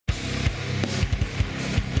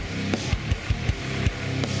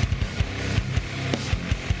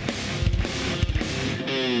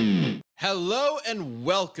Hello and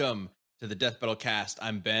welcome to the Death Battle Cast.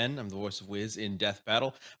 I'm Ben. I'm the voice of Wiz in Death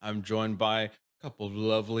Battle. I'm joined by a couple of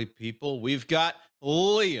lovely people. We've got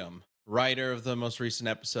Liam, writer of the most recent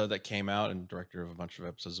episode that came out and director of a bunch of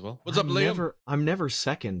episodes as well. What's up, Liam? I'm never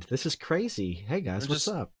second. This is crazy. Hey guys, what's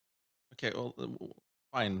up? Okay, well,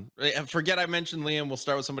 fine. Forget I mentioned Liam. We'll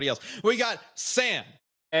start with somebody else. We got Sam.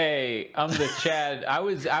 Hey, I'm the Chad. I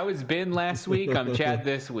was Ben last week. I'm Chad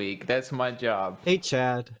this week. That's my job. Hey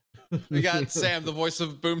Chad. We got Sam, the voice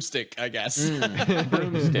of Boomstick, I guess.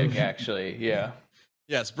 Broomstick, actually. Yeah.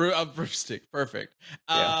 Yes, Broomstick. Perfect.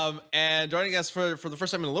 Yeah. And joining us for the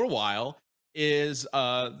first time in a little while is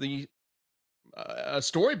the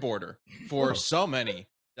storyboarder for so many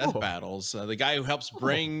death battles. The guy who helps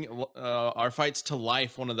bring our fights to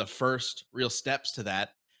life. One of the first real steps to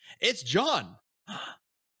that. It's John.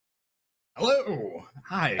 Hello.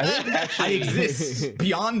 Hi. Actually, I exist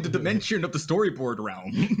beyond the dimension of the storyboard realm.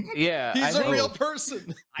 Yeah. He's a real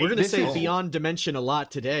person. We're gonna this say is- beyond dimension a lot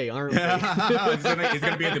today, aren't we? It's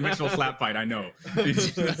gonna be a dimensional slap fight. I know.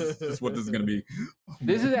 This is what this is gonna be.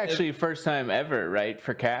 This is actually first time ever, right,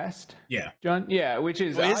 for cast, Yeah. John? Yeah, which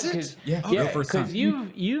is Oh, odd is it? 'cause- Yeah. yeah, First time. because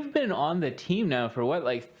you've been on the team now for what,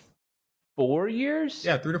 like 4 years?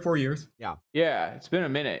 Yeah, 3 to 4 years. Yeah, it's been a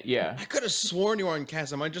minute. Yeah. I could have sworn you were on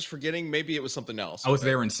cast. Am I just forgetting? Maybe it was something else. I was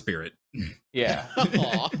there in spirit. Yeah.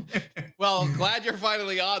 Aw. Well, glad you're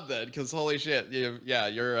finally on then, because holy shit, you're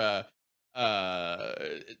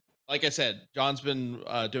like I said, John's been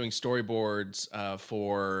doing storyboards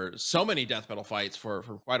for so many death metal fights for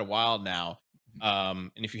quite a while now.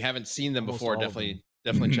 And if you haven't seen them Almost before, all of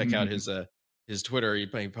definitely check out his Twitter. He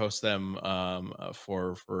posts them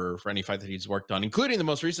for any fight that he's worked on, including the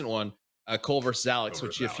most recent one, Cole versus Alex. Cole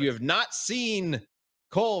Which, versus if you Alex. have not seen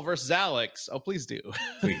Cole versus Alex, oh please do.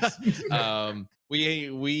 Please.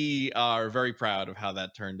 We are very proud of how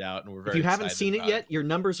that turned out, and we're very. If you haven't excited seen it about yet, your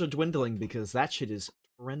numbers are dwindling because that shit is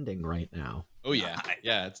trending right now. Oh yeah,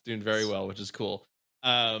 yeah, it's doing very well, which is cool.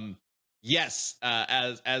 Yes,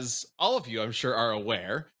 as all of you, I'm sure, are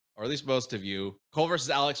aware, or at least most of you, Cole versus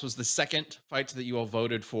Alex was the second fight that you all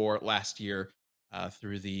voted for last year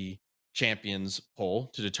through the champions poll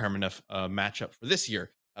to determine a matchup for this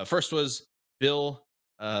year. First was Bill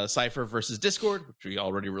Cipher versus Discord, which we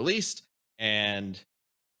already released, and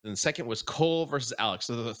then the second was Cole versus Alex,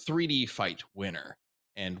 so the 3D fight winner.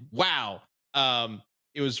 And wow,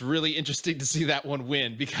 it was really interesting to see that one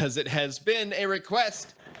win because it has been a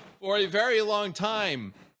request for a very long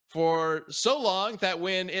time. For so long that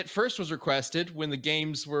when it first was requested, when the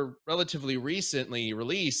games were relatively recently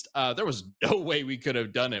released, there was no way we could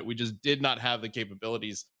have done it. We just did not have the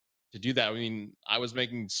capabilities to do that. I mean, I was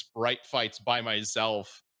making sprite fights by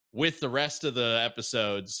myself with the rest of the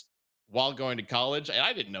episodes while going to college, and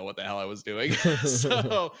I didn't know what the hell I was doing.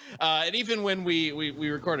 So, and even when we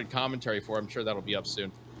recorded commentary for, I'm sure that'll be up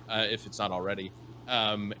soon, if it's not already.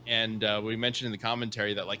 And we mentioned in the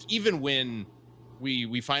commentary that, like, even when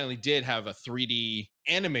we finally did have a 3D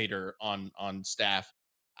animator on staff,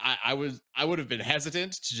 I would have been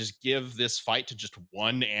hesitant to just give this fight to just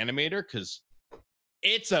one animator because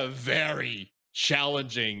it's a very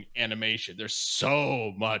challenging animation. There's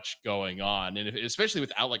so much going on, and especially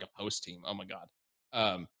without like a post team. Oh my god.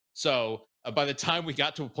 So by the time we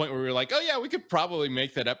got to a point where we were like, oh yeah, we could probably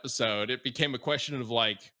make that episode, it became a question of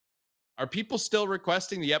like, are people still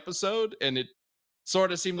requesting the episode? And it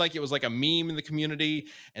sort of seemed like it was like a meme in the community,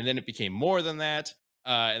 and then it became more than that,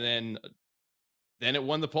 and then it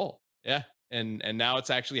won the poll. Yeah, and now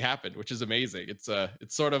it's actually happened, which is amazing. It's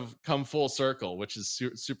sort of come full circle, which is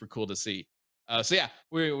super cool to see. So yeah,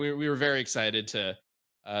 we were very excited to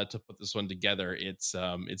put this one together. It's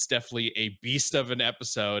definitely a beast of an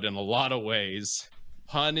episode in a lot of ways.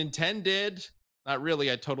 Pun intended. Not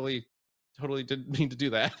really. I totally didn't mean to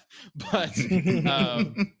do that, but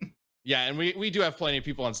yeah, and we do have plenty of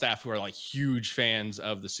people on staff who are like huge fans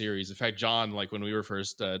of the series. In fact, John, like when we were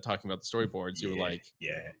first talking about the storyboards, you were like,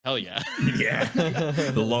 yeah. hell yeah. Yeah.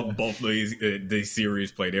 The love both these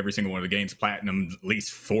series, played every single one of the games, platinum at least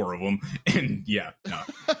 4 of them, and yeah, no,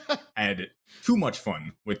 I had too much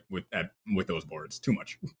fun with those boards. Too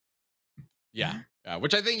much. Yeah,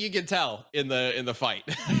 which I think you can tell in the fight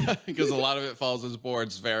because a lot of it follows those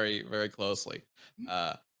boards very, very closely.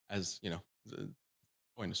 As you know, the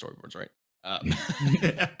point of storyboards, right?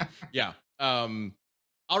 Yeah.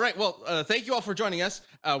 All right. Well, thank you all for joining us.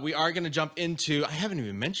 We are going to jump into. I haven't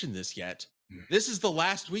even mentioned this yet. This is the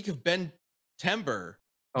last week of Ben Tember.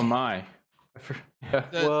 Oh my. Yeah.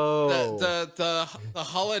 Whoa. The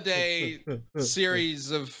holiday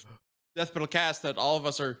series of Death Metal Cast that all of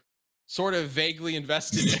us are sort of vaguely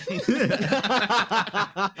invested in.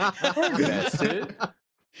 Invested.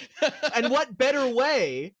 And what better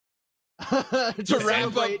way to To wrap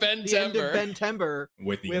up celebrate Ben the end of Tember. Ben Tember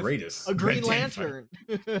with the with greatest a Green Ben 10 fight.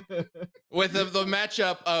 Lantern? With the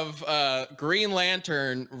matchup of Green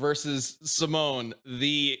Lantern versus Simone,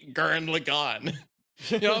 the Gurren Lagann.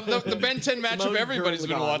 You know, the Ben 10 matchup Simone everybody's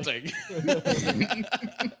been Gurren wanting.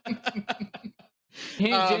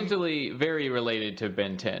 Tangentially very related to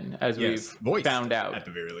Ben 10, as Yes, we've voiced found out. at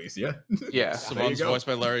the very least. Yeah. Yeah. Simone's go. voiced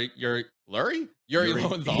by Yuri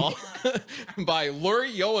Lowenthal. By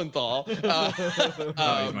Luri Lowenthal.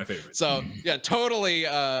 Oh, he's my favorite. So yeah, totally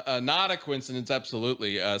not a coincidence.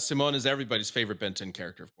 Absolutely, Simone is everybody's favorite Ben 10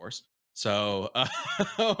 character, of course. So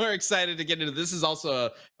we're excited to get into this. Is also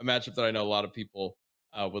a matchup that I know a lot of people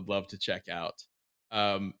would love to check out.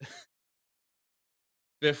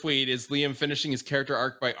 Biffweed, is Liam finishing his character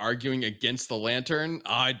arc by arguing against the Lantern?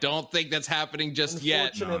 I don't think that's happening just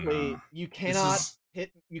yet. Unfortunately, No. you This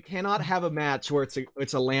cannot have a match where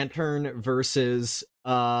it's a Lantern versus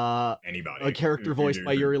Anybody. a character voiced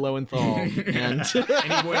by Yuri Lowenthal and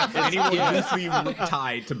anyone Yeah. loosely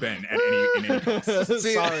tied to Ben at any cost.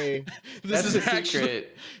 See, sorry. This That's is the actually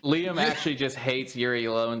secret. Liam actually just hates Yuri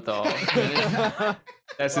Lowenthal.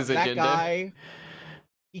 That's his that agenda. guy,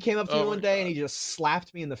 he came up to Oh me my one day and God. he just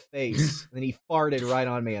slapped me in the face and then he farted right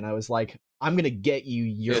on me and I was like, I'm gonna get you,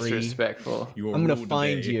 Yuri. Disrespectful. You are I'm gonna ruled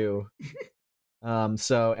find today. you.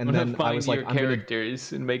 So and I'm gonna then I find was like, your I'm gonna,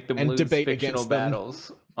 characters and make them and lose debate fictional against them.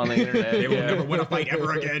 battles on the internet. They will never win a fight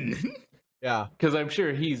ever again. yeah, Because I'm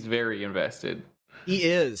sure he's very invested. he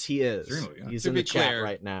is. Extremely, yeah. He's To in be the chat clear,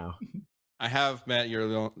 right now. I have met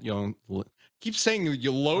your keep saying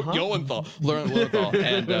Uh-huh. Lowenthal, Lowenthal,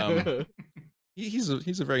 and he's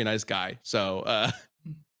a very nice guy. So,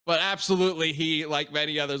 but absolutely, he, like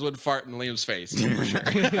many others, would fart in Liam's face for sure.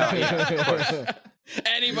 yeah, of course.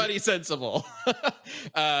 Anybody sensible?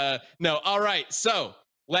 No. All right. So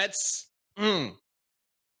let's.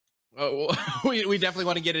 We definitely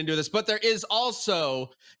want to get into this, but there is also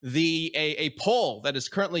a poll that is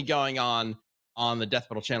currently going on the Death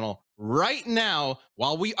Battle channel right now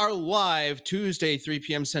while we are live Tuesday 3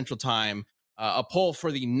 p.m. Central Time. A poll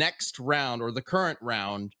for the next round or the current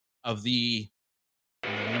round of the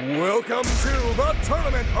Welcome to the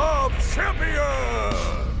Tournament of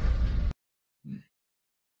Champions!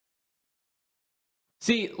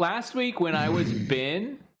 See, last week when I was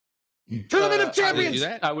Ben, Tournament of How do you do Champions.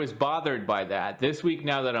 that? I was bothered by that. This week,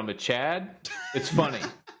 now that I'm a Chad, it's funny.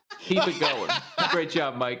 Keep it going. Great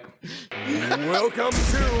job, Mike. Welcome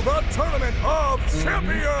to the Tournament of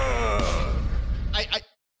Champions!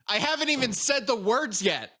 I haven't even said the words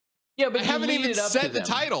yet. Yeah, I but you haven't lead even it up to said the them.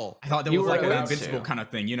 title. I thought that You was were like an allowed invincible to. kind of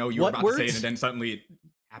thing. You know, you What were about to say it words? and then suddenly it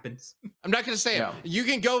happens. I'm not going to say No. it. You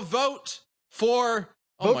can go vote for.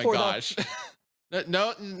 Oh Vote my for the- gosh.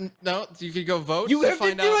 No. You can go vote. You to have to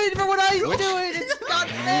find do out. it for what I which- do it. It's not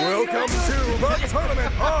fair. Welcome to the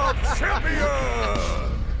Tournament of Champions!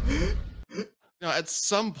 No, at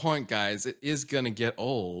some point, guys, it is going to get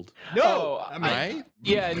old, No. Oh, right?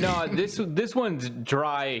 yeah, no, this one's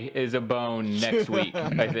dry as a bone next week,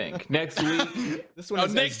 I think. Next week, This one Oh,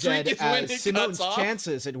 is next as week dead is when as it Simone's cuts off?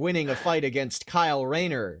 chances at winning a fight against Kyle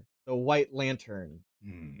Rayner, the White Lantern.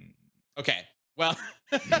 Okay. Well,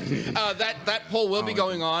 that poll will be Oh,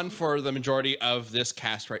 going on for the majority of this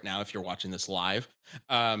cast right now if you're watching this live.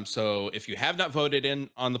 So if you have not voted in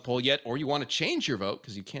on the poll yet, or you want to change your vote,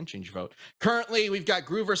 because you can change your vote. Currently, we've got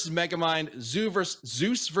Gru versus Megamind,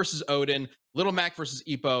 Zeus versus Odin, Little Mac versus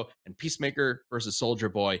Ippo, and Peacemaker versus Soldier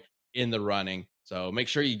Boy in the running. So make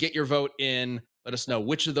sure you get your vote in. Let us know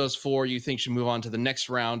which of those four you think should move on to the next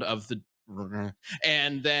round of the,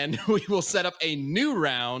 and then we will set up a new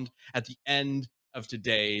round at the end of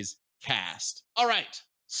today's cast. All right.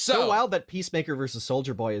 So wild that Peacemaker versus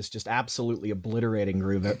Soldier Boy is just absolutely obliterating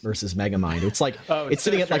Gru versus Megamind. It's like oh, it's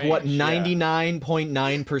sitting so at like what strange, yeah.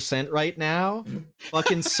 99.9% right now.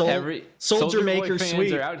 Fucking Every Soldier Boy Maker fans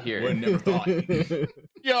sweep. are out here. Would never thought.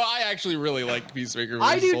 Yo, I actually really like Peacemaker.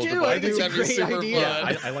 I versus do Soldier too. Boy. I think it's a that'd be great super idea.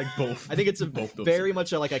 fun. I like both. I think it's a both those very things.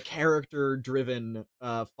 much like a character-driven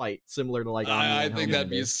fight, similar to like. Omni I and think that'd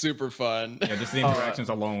be Homelander. super fun. Yeah, just the interactions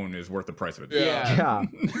alone is worth the price of it. Yeah. Yeah,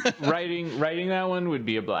 writing that one would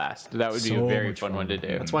be a blast. That would be So a very much fun one to do.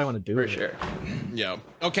 that's why I want to do for it. sure. Yeah.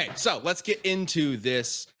 Okay, so let's get into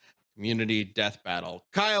this community death battle.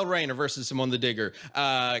 Kyle Rayner versus Simone the Digger.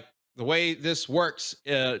 The way this works,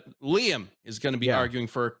 Liam is going to be Yeah. arguing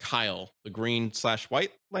for Kyle, the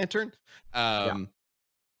green/white lantern.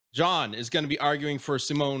 John is going to be arguing for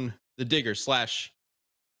Simone the Digger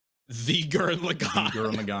 / the Gurren Lagann.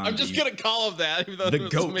 Gurren Lagann, I'm just gonna call him that, even though the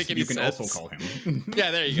it doesn't goat. make any You can sense. also call him.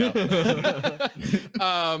 Yeah, there you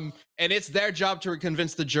go. And it's their job to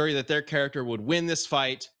convince the jury that their character would win this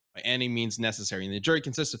fight by any means necessary. And the jury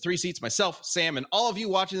consists of 3 seats: myself, Sam, and all of you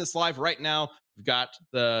watching this live right now. We've got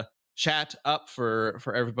the chat up for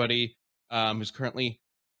everybody who's currently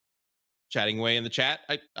chatting away in the chat.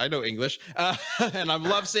 I know English, and I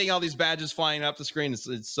love seeing all these badges flying up the screen.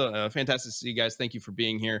 It's fantastic to see you guys. Thank you for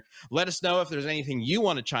being here. Let us know if there's anything you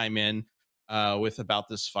want to chime in with about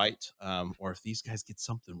this fight, or if these guys get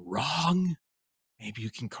something wrong, maybe you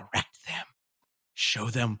can correct them, show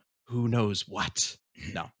them who knows what.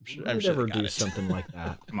 No, I'm sure never they got do it. something like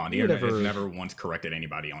that. Come on, the You would internet has never- never once corrected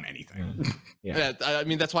anybody on anything. Yeah. Yeah, I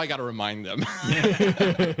mean, that's why I got to remind them.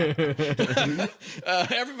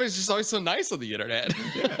 Everybody's just always so nice on the internet.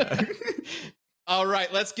 All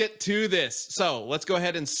right, let's get to this. So let's go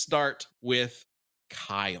ahead and start with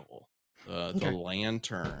Kyle, the Okay.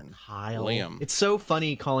 lantern. Kyle. Liam. It's so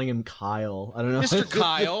funny calling him Kyle. I don't know. Mr.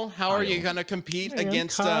 Kyle, how are you Kyle. going to compete Hey, I'm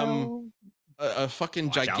against Kyle. a fucking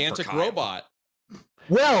Watch out for gigantic Kyle. robot?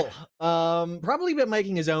 Well, probably been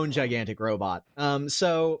making his own gigantic robot.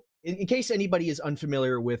 So in case anybody is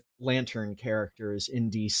unfamiliar with lantern characters in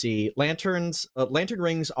DC, lantern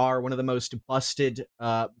rings are one of the most busted,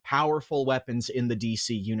 powerful weapons in the DC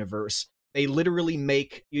universe. They literally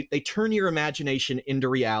they turn your imagination into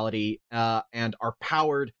reality, and are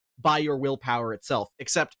powered by your willpower itself.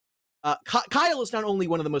 Except Kyle is not only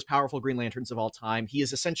one of the most powerful Green Lanterns of all time, he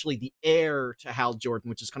is essentially the heir to Hal Jordan,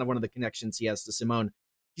 which is kind of one of the connections he has to Simone.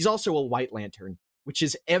 He's also a White Lantern, which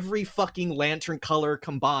is every fucking lantern color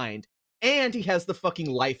combined, and he has the fucking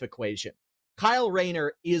life equation. Kyle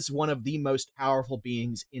Rayner is one of the most powerful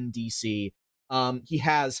beings in DC. He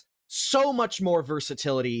has so much more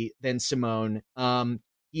versatility than Simone.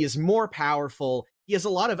 He is more powerful. He has a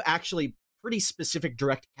lot of actually pretty specific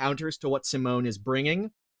direct counters to what Simone is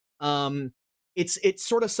bringing. It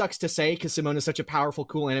sort of sucks to say because Simone is such a powerful,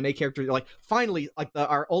 cool anime character. Like finally, like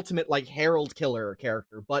our ultimate like Herald killer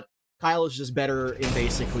character, but Kyle is just better in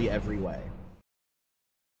basically every way.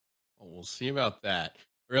 Well, we'll see about that.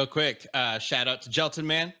 Real quick, shout out to Gelton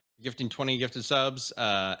Man, gifting 20 gifted subs,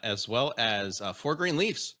 as well as 4 green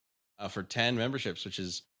leaves for 10 memberships, which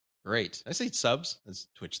is great. I say subs, that's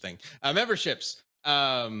a Twitch thing. Memberships.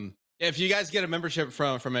 If you guys get a membership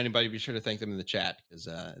from anybody, be sure to thank them in the chat because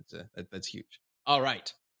that's huge. All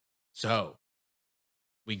right, so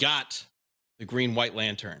we got the green white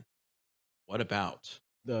lantern. What about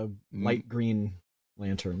The light green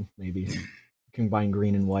lantern, maybe combine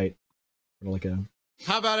green and white for like a.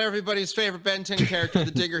 how about everybody's favorite Ben 10 character,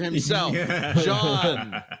 the Digger himself,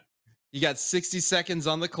 John? You got 60 seconds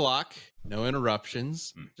on the clock, no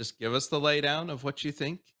interruptions. Just give us the laydown of what you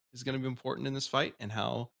think is going to be important in this fight and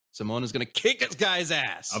how Simone is going to kick this guy's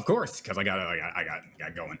ass. Of course, because I got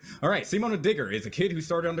going. All right, Simone the Digger is a kid who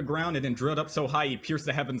started underground and then drilled up so high he pierced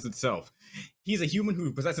the heavens itself. He's a human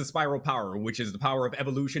who possesses spiral power, which is the power of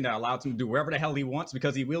evolution that allows him to do whatever the hell he wants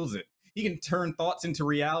because he wills it. He can turn thoughts into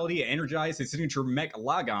reality and energize his signature mech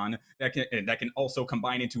Lagan that can also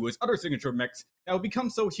combine into his other signature mechs that will become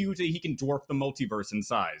so huge that he can dwarf the multiverse in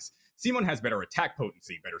size. Simone has better attack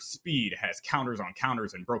potency, better speed, has counters on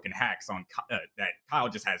counters and broken hacks on that Kyle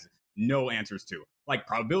just has no answers to, like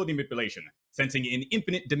probability manipulation, sensing in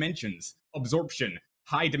infinite dimensions, absorption,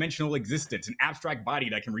 high dimensional existence, an abstract body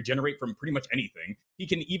that can regenerate from pretty much anything. He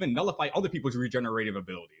can even nullify other people's regenerative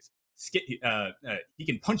abilities. He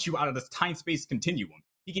can punch you out of this time-space continuum.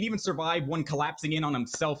 He can even survive one collapsing in on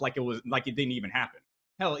himself like it didn't even happen.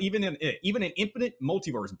 Hell, even an infinite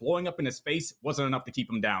multiverse blowing up in his face wasn't enough to keep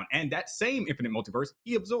him down. And that same infinite multiverse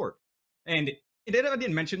he absorbed. And I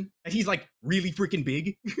didn't mention that he's like really freaking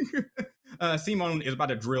big. Simone is about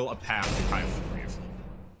to drill a path to Kyle's grave.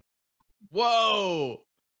 Whoa.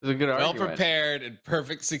 It's a good Well argument. prepared in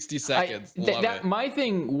perfect 60 seconds. Love it. My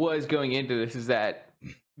thing was going into this is that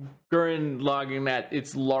Gurren Lagann at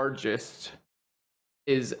its largest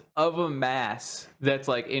is of a mass that's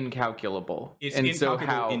like incalculable. It's and so incalculable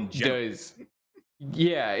how in general. does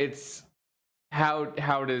it's how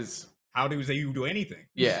does you do anything?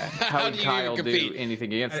 How how do would you Kyle do compete?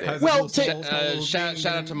 anything against It it? has Well, a little small Shout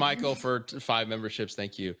thing. out to Michael for 5 memberships.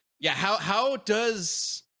 Thank you. Yeah, how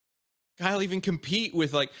does Kyle even compete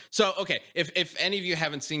with like okay, if any of you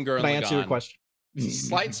haven't seen Gurren Can I answer your Lagann, question?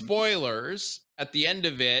 slight spoilers, at the end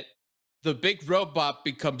of it, the big robot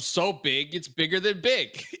becomes so big, it's bigger than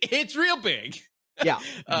big. It's real big. Yeah.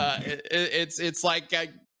 It's like a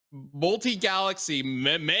multi-galaxy,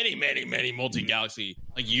 many multi-galaxy,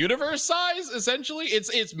 like universe size, essentially.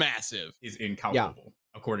 It's massive. Is incalculable,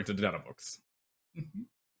 according to the data books.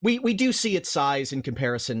 we do see its size in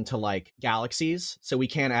comparison to like galaxies, so we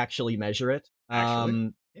can actually measure it.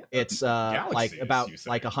 Actually? Yeah, It's like galaxies, about you say.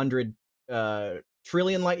 like 100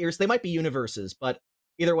 trillion light years. They might be universes, but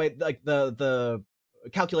either way, like the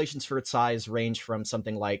calculations for its size range from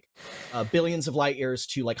something like billions of light years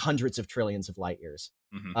to like hundreds of trillions of light years.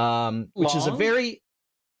 Mhm. Which is a Long? very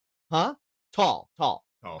tall. Oh.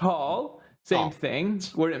 Tall, same Tall. thing.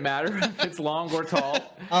 Wouldn't it matter if it's long or tall?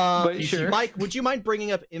 But sure. Mike, would you mind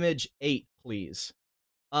bringing up image 8, please?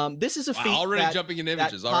 This is a Wow, feat already that, jumping in that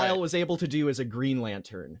images. All Kyle right. was able to do as a Green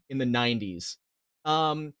Lantern in the 90s.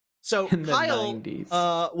 So In the Kyle 90s.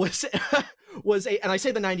 was a, and I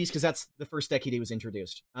say the 90s because that's the first decade he was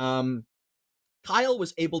introduced. Kyle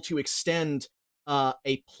was able to extend a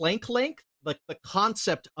Planck length, like the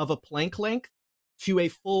concept of a Planck length, to a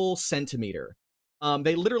full centimeter.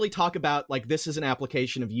 They literally talk about like this is an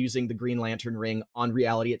application of using the Green Lantern ring on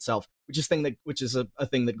reality itself, which is a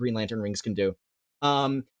thing that Green Lantern rings can do.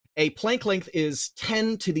 A Planck length is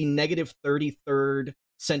 10 to the negative 33rd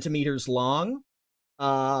centimeters long.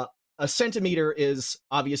 A centimeter is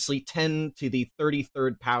obviously 10 to the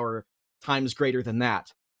 33rd power times greater than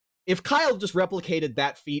that. If Kyle just replicated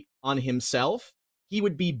that feat on himself, he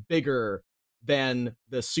would be bigger than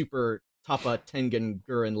the Super Tapa Tengen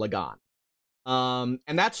Gurren Lagann. And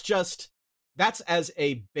that's as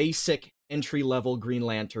a basic entry level Green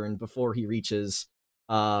Lantern before he reaches,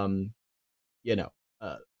 all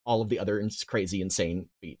of the other crazy, insane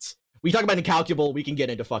feats. We talk about incalculable, we can get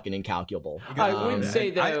into fucking incalculable. I wouldn't say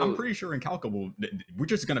that. I'm pretty sure incalculable. We're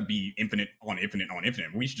just gonna be infinite on infinite on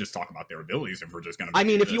infinite. We should just talk about their abilities if we're just gonna. I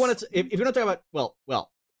mean, if you this. want to, if you're not talking about,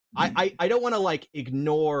 I don't want to like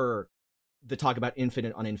ignore the talk about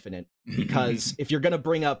infinite on infinite because if you're gonna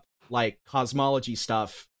bring up like cosmology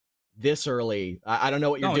stuff this early, I don't know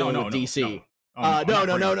what you're doing with DC. No,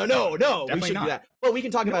 No. We Definitely should not. do that. Well, we can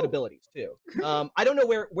talk about abilities too. I don't know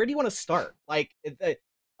where do you want to start? Like,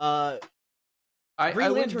 I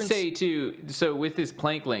Green would Lanterns- say too. So with this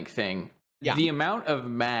Planck length thing, Yeah. the amount of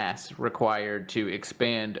mass required to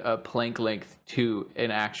expand a Planck length to an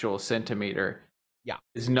actual centimeter,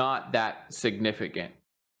 is not that significant.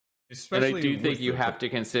 Especially And I do think with you the- have to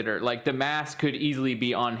consider, like, the mass could easily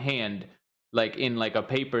be on hand, like in like a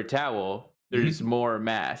paper towel. There's more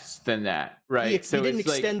mass than that, right? he didn't it's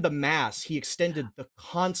like- extend the mass. He extended the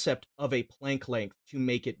concept of a Planck length to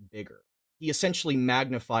make it bigger. He essentially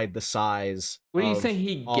magnified the size. What are you of saying?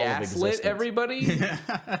 He all of gaslit existence. everybody?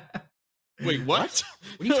 Wait, what?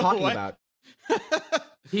 What are you talking What? about?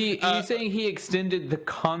 He's saying he extended the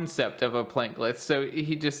concept of a Planck length, so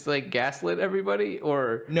he just like gaslit everybody,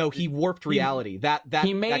 or No, he warped reality. That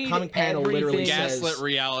he made comic panel literally everything- says Gaslit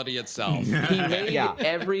reality itself. he made Yeah.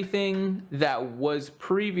 everything that was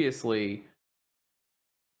previously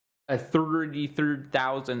a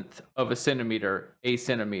 33,000th of a centimeter.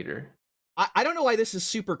 I don't know why this is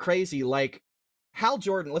super crazy. Like Hal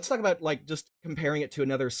Jordan, let's talk about like just comparing it to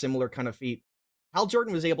another similar kind of feat. Hal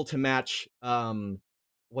Jordan was able to match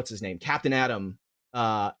what's his name? Captain Atom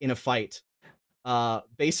in a fight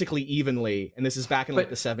basically evenly, and this is back in like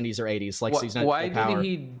But the 70s or 80s, like so he's not Why full power. didn't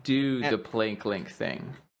he do And- the Planck length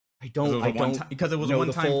thing? I don't because it was a know one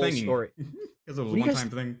the time full thing. story. Because it was What a do you one time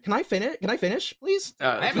guys- thing. Can I finish, please?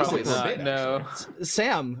 haven't Probably seen it for a not. bit, No.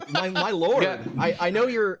 Sam, my lord. Yeah. I know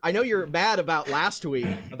you're mad about last week,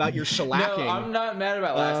 about your shellacking. No, I'm not mad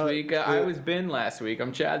about last week. I yeah. was Ben last week.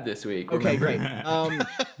 I'm Chad this week. Okay, remember?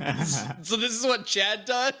 great. So this is what Chad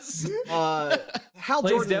does? Hal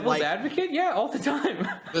Plays Jordan, devil's like, advocate? Yeah, all the time.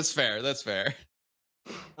 That's fair. That's fair.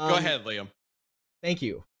 Go um, ahead, Liam. Thank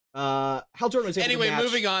you. Hal Jordan was able Anyway, to match...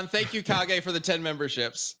 moving on. Thank you, Kage, for the 10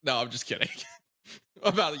 memberships. No, I'm just kidding.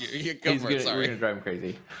 About you. Go He's for it. We're Sorry. gonna drive him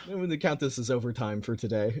crazy. I'm going to count this as overtime for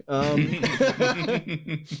today.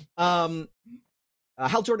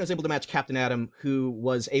 Hal Jordan was able to match Captain Atom, who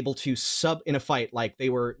was able to sub in a fight. Like they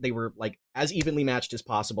were like as evenly matched as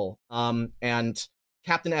possible. And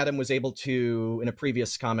Captain Atom was able to, in a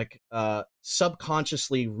previous comic,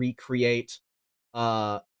 subconsciously recreate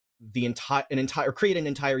create an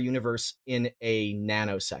entire universe in a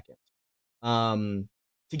nanosecond.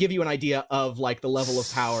 To give you an idea of like the level of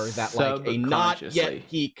power that like a not yet Subconsciously.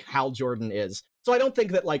 geek Hal Jordan is. So I don't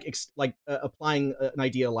think that like applying an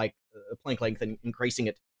idea like a Planck length and increasing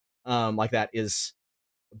it like that is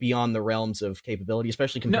beyond the realms of capability,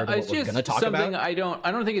 especially No, compared to what it's we're just going to talk something about.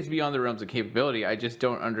 I don't think it's beyond the realms of capability. I just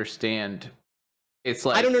don't understand. It's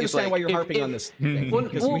like I don't it's understand like why you're if- harping if- on this thing, Well,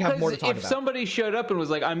 because we have more to talk if about. somebody showed up and was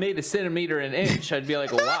like, "I made a centimeter an inch," I'd be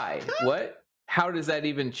like, "Why? What? how does that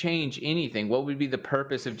even change anything? What would be the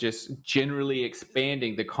purpose of just generally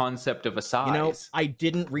expanding the concept of a size? You know, I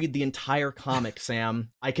didn't read the entire comic, Sam.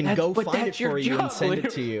 I can That's- go but find it that's your for you and job, send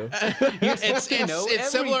it to you. You're it's supposed to know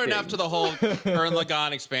similar enough to everything. the whole Gurren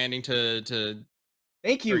Lagann expanding to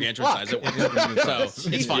Thank you. gargantuan size. Fuck. So it's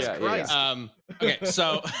Jesus fine. Christ. Okay,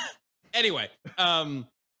 so anyway,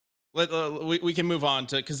 we can move on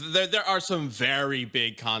to, because there are some very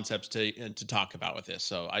big concepts to talk about with this.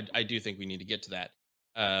 So I do think we need to get to that.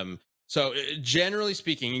 So generally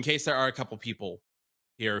speaking, in case there are a couple people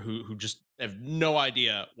here who just have no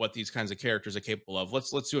idea what these kinds of characters are capable of,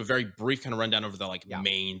 let's do a very brief kind of rundown over the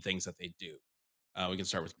main things that they do. We can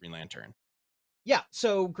start with Green Lantern. Yeah,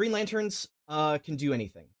 so Green Lanterns can do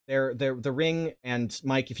anything. They're the ring, and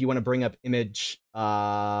Mike, if you want to bring up image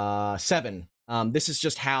 7, this is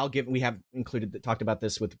just how, given we have talked about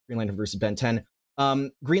this with Green Lantern versus Ben 10.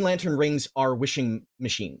 Green Lantern rings are wishing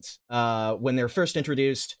machines. When they're first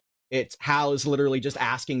introduced, it's Hal is literally just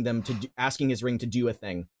asking his ring to do a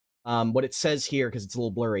thing. What it says here, because it's a little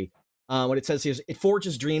blurry, what it says here is, it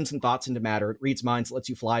forges dreams and thoughts into matter. It reads minds, lets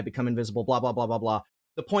you fly, become invisible, blah blah blah blah blah.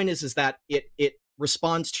 The point is that it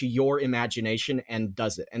responds to your imagination and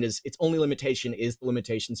does it, and its only limitation is the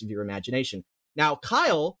limitations of your imagination. Now,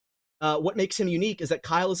 Kyle, what makes him unique is that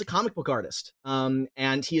Kyle is a comic book artist,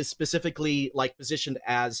 and he is specifically positioned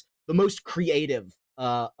as the most creative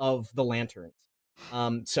of the Lanterns.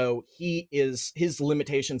 So his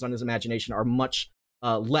limitations on his imagination are much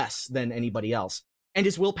less than anybody else, and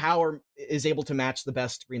his willpower is able to match the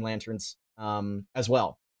best Green Lanterns as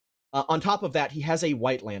well. On top of that, he has a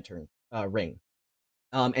White Lantern ring,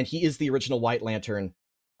 and he is the original White Lantern,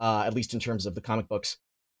 at least in terms of the comic books,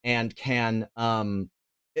 and can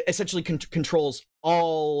essentially controls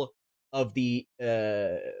all of the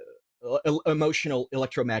emotional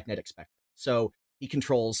electromagnetic spectrum. So he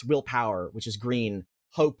controls willpower, which is green,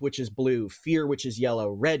 hope, which is blue, fear, which is yellow,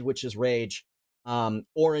 red, which is rage,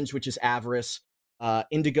 orange, which is avarice,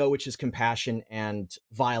 indigo, which is compassion, and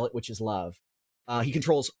violet, which is love. He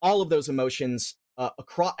controls all of those emotions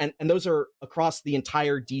across, and those are across the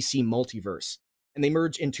entire DC multiverse, and they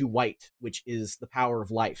merge into white, which is the power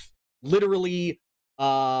of life. Literally,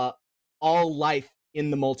 all life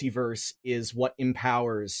in the multiverse is what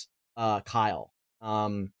empowers Kyle.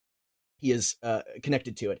 He is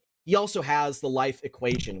connected to it. He also has the life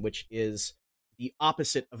equation, which is the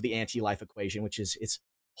opposite of the anti-life equation, which is its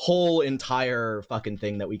whole entire fucking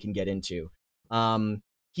thing that we can get into.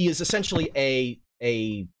 He is essentially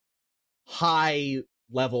a high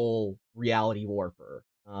level reality warper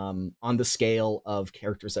on the scale of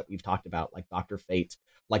characters that we've talked about, like Dr. Fate,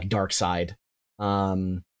 like Darkseid.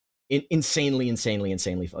 Insanely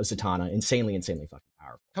Zatanna, insanely fucking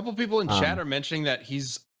powerful. A couple people in chat are mentioning that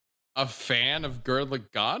he's a fan of Gurren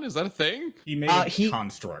Lagann. Is that a thing? He made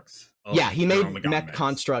constructs. He made Gurren Lagann mech mechs.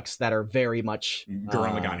 constructs that are very much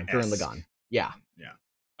Gurren Lagann. Gurren Lagann. Yeah.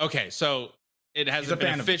 Okay, so it hasn't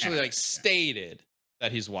been officially stated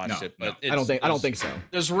that he's watched it, but I don't think so.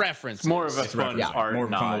 There's reference. It's more of a It's fun reference. art More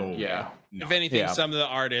of a fun nod. little- Yeah. No. If anything, Yeah. some of the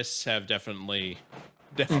artists have definitely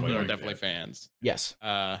Mhm. are definitely fans. Yes.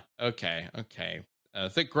 Okay.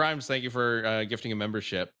 Thick Grimes, thank you for gifting a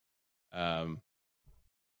membership. All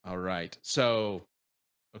right. So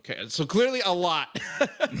clearly a lot. a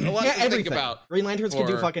lot to everything. think about. Green Lanterns can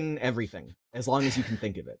do for- fucking everything, as long as you can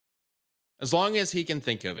think of it. As long as he can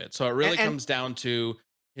think of it. So it really And- comes down to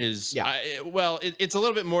his Yeah. it's a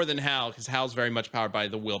little bit more than Hal, because Hal's very much powered by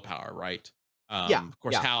the willpower, right? Of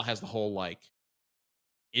course, yeah. Hal has the whole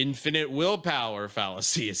infinite willpower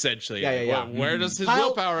fallacy, essentially. Yeah. Where does his Kyle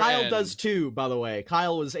willpower end? does too, by the way.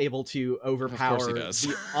 Kyle was able to overpower he does.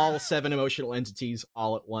 all 7 emotional entities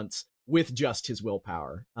all at once with just his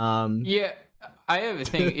willpower. Yeah, I have a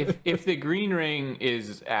thing. if the green ring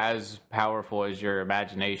is as powerful as your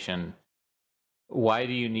imagination, why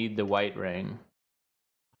do you need the white ring?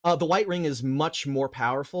 The White Ring is much more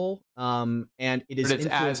powerful, and it is But it's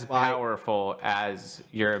as influenced by. powerful as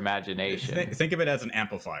your imagination. Think of it as an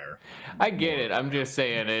amplifier. I get it. I'm just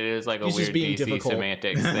saying it is like a He's just weird being DC difficult.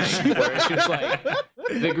 semantics thing, where it's just like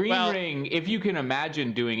the green Well- ring. If you can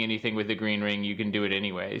imagine doing anything with the green ring, you can do it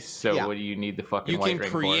anyways. So Yeah. what do you need the fucking You white can ring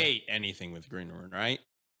create anything with Green Rune, right?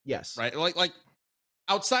 Yes. Right? Like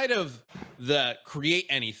outside of the create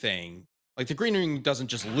anything, like the Green Ring doesn't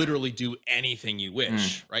just literally do anything you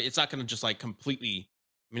wish, right? It's not going to just completely.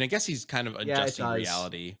 I mean, I guess he's kind of Yeah, it adjusting does.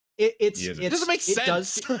 reality. It Yes, it doesn't make It does,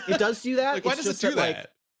 sense. it does do that. Like, why It's does it just do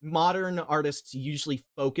that? modern artists usually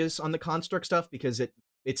focus on the construct stuff because it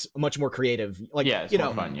it's much more creative. Like, Yeah, it's you more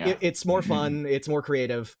know, fun, yeah. it's more fun, it's more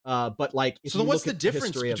creative. But like, if So then you what's look the at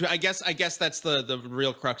difference history of- between, I guess that's the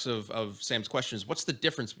real crux of Sam's question is, what's the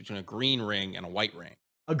difference between a green ring and a white ring?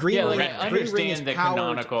 a green Yeah, ring? like I a green ring is understand the powered.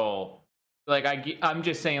 canonical. Like I'm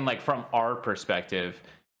just saying, like from our perspective,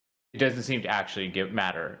 it doesn't seem to actually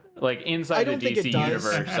matter. Like I inside the don't think it DC does.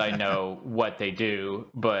 universe, I know what they do,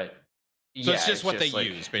 but So yeah, it's just what they like,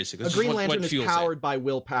 use, basically. A It's just Green what Lantern is fuels it. powered by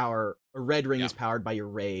willpower. A red ring Yeah. is powered by your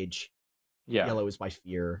rage. Yeah, Yellow is by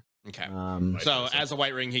fear. Okay. Right. So as a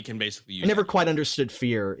white ring, he can basically use I never it. quite understood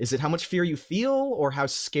fear. Is it how much fear you feel or how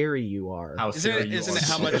scary you are? How Isn't scary it, you isn't are it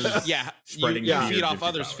how much? is Yeah, spreading you fear feed gives off you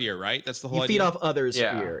others' power. fear, right? That's the whole You idea. feed off others'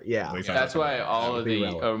 Yeah. fear. Yeah. At least Yeah. that's why all That of would be the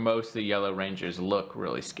relevant. or most of the Yellow Rangers look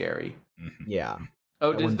really scary. Mhm. Yeah.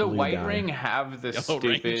 Oh, That does one the blue White guy. Ring have the Yellow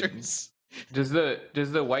stupid? Rangers. Does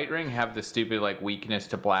the White Ring have the stupid like weakness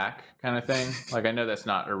to black kind of thing? Like I know that's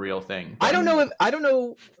not a real thing. I but- don't know if I don't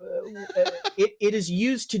know. It is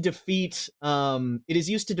used to defeat. It is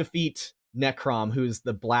used to defeat Necrom, who's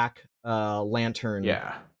the Black Lantern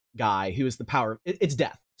Yeah. guy, who is the power. It's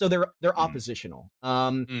death. So they're oppositional.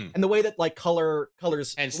 Mm. And the way that like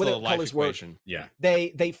colors, Hence the way the that life colors work, equation. Yeah.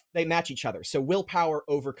 they match each other. So willpower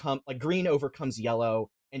like green overcomes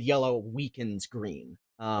yellow, and yellow weakens green.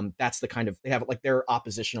 That's the kind of they have like their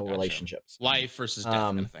oppositional Gotcha. relationships. Life versus death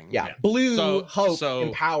kind of thing. Yeah. Yeah. Blue So- hope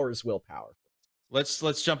empowers willpower.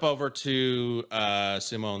 Let's jump over to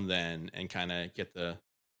Simone then and kind of get the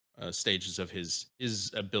stages of his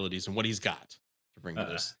abilities and what he's got to bring to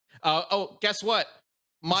this. Oh, guess what?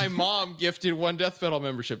 My mom gifted one Death Metal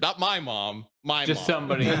membership. Not my mom. My Just mom.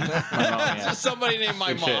 somebody. My mom, yeah. Just somebody named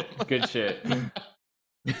my Good mom. shit. Good shit.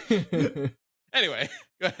 Anyway,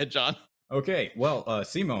 go ahead, John. Okay, well,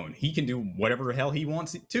 Simone, he can do whatever the hell he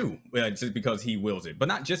wants it to, just because he wills it. But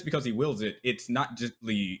not just because he wills it. It's not just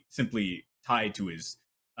simply tied to his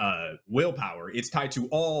willpower. It's tied to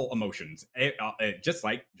all emotions, just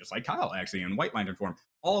like Kyle actually in White Lantern form.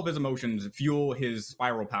 All of his emotions fuel his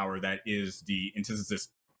spiral power that is the antithesis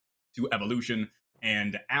to evolution.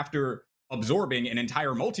 And after absorbing an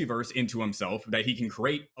entire multiverse into himself, that he can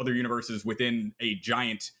create other universes within a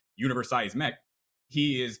giant universe-sized mech,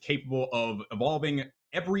 he is capable of evolving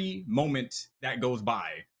every moment that goes by.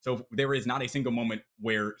 So there is not a single moment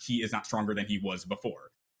where he is not stronger than he was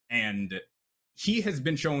before. And he has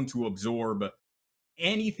been shown to absorb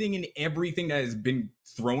anything and everything that has been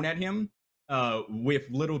thrown at him with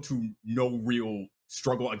little to no real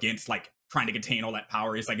struggle against like trying to contain all that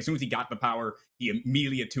power. It's like as soon as he got the power, he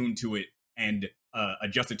immediately attuned to it and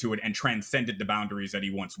adjusted to it and transcended the boundaries that he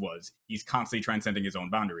once was. He's constantly transcending his own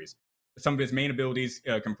boundaries. Some of his main abilities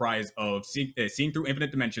comprise of seeing through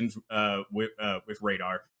infinite dimensions with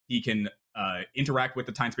radar. He can interact with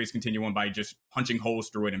the time-space continuum by just punching holes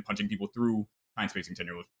through it and punching people through time-space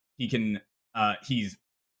continuum. He can he's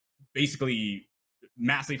basically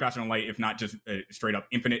massively faster than light, if not just straight up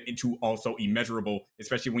infinite, into also immeasurable,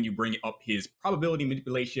 especially when you bring up his probability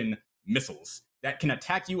manipulation missiles that can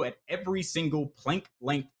attack you at every single Planck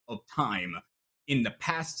length of time in the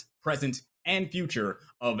past, present, and future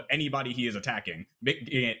of anybody he is attacking,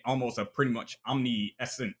 making it almost a pretty much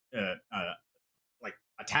omnipresent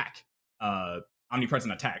attack,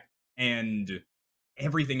 omnipresent attack, and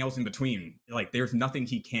everything else in between. Like there's nothing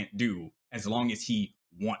he can't do as long as he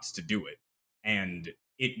wants to do it, and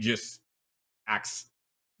it just acts.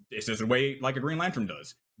 This is the way like a Green Lantern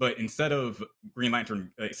does, but instead of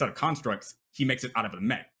constructs, he makes it out of a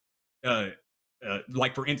mech.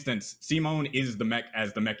 Like for instance, Simone is the mech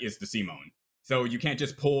as the mech is the Simone. So you can't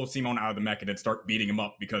just pull Simone out of the mech and then start beating him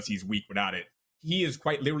up because he's weak without it. He is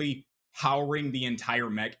quite literally powering the entire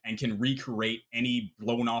mech and can recreate any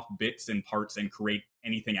blown off bits and parts and create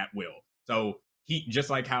anything at will. So he, just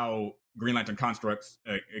like how Green Lantern constructs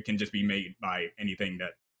can just be made by anything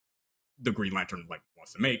that the Green Lantern like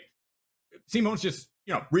wants to make, Simone's just,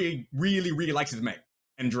 really, really, really likes his mech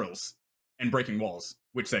and drills and breaking walls,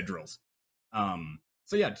 which said drills.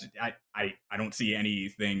 So yeah, I don't see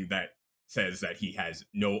anything that says that he has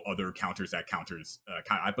no other counters that counters.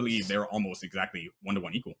 I believe they're almost exactly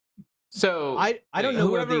 1-to-1 equal. So I don't know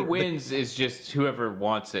where whoever the wins is just whoever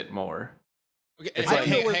wants it more. Okay, It's I like- don't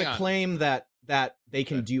know hey, where hang the on. claim that they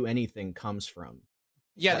can do anything comes from.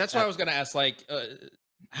 Yeah, Like that's what that- I was going to ask. Like,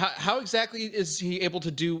 how exactly is he able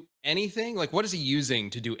to do anything? Like, what is he using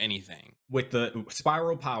to do anything? With the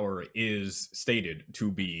spiral power is stated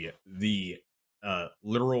to be the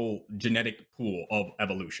literal genetic pool of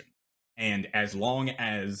evolution. And as long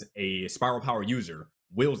as a spiral power user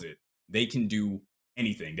wills it, they can do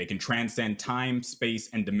anything. They can transcend time, space,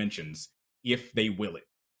 and dimensions if they will it.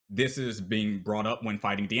 this is being brought up when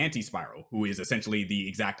fighting the Anti-Spiral, who is essentially the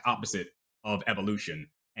exact opposite of evolution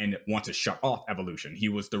and wants to shut off evolution. He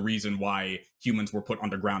was the reason why humans were put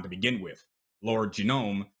underground to begin with. Lord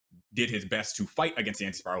Genome did his best to fight against the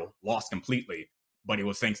Anti-Spiral, lost completely, but it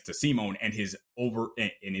was thanks to Simon and his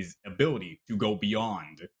ability to go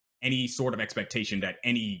beyond any sort of expectation that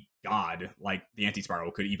any god like the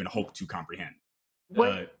Anti-Spiral could even hope to comprehend.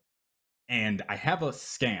 And I have a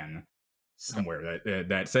scan somewhere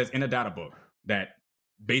that says in a data book that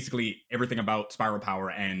basically everything about Spiral Power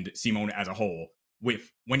and Simon as a whole,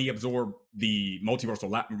 when he absorbed the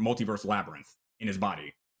multiversal labyrinth in his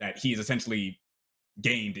body, that he has essentially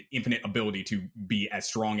gained infinite ability to be as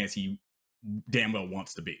strong as he damn well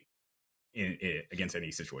wants to be against any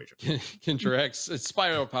situation. Kintrax, it's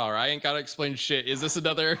Spiral Power. I ain't gotta explain shit. Is this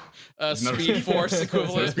another Speed Force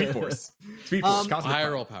equivalent? Speed Force.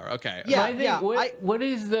 Spiral Power. Okay. Yeah, what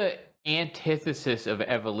is the antithesis of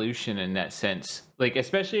evolution in that sense? Like,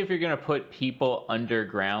 especially if you're going to put people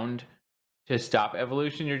underground to stop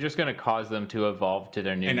evolution, you're just going to cause them to evolve to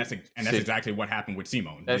their new. And that's exactly what happened with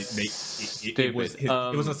Simon. It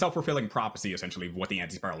was a self-fulfilling prophecy, essentially, of what the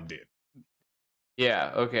Anti-Spiral did.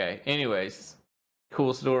 Yeah. Okay. Anyways,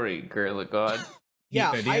 cool story, Girl of God.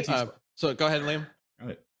 So go ahead, Liam.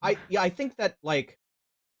 I think that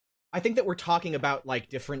we're talking about like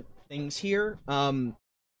different things here.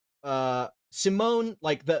 Simone,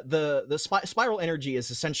 like the spiral energy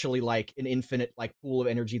is essentially like an infinite like pool of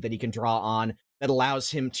energy that he can draw on that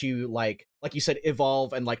allows him to like you said,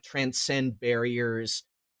 evolve and like transcend barriers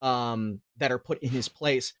that are put in his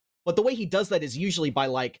place. But the way he does that is usually by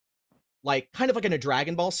like kind of like in a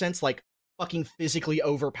Dragon Ball sense, like fucking physically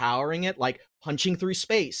overpowering it, like punching through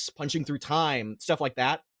space, punching through time, stuff like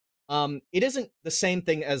that. It isn't the same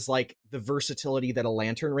thing as like the versatility that a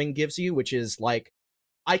lantern ring gives you, which is like,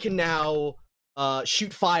 I can now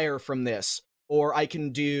shoot fire from this, or I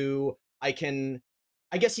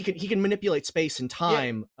guess he can manipulate space and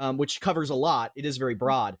time, which covers a lot. It is very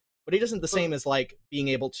broad, but it isn't the same as like being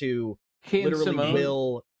able to literally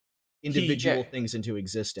will individual things into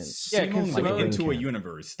existence. Simon went into a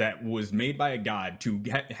universe that was made by a god to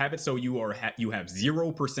have it so you have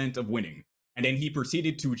 0% of winning, and then he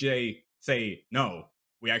proceeded to say, no,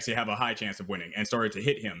 we actually have a high chance of winning, and started to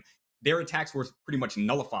hit him. Their attacks were pretty much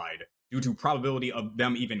nullified due to probability of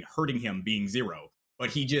them even hurting him being 0. But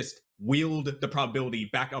he just wheeled the probability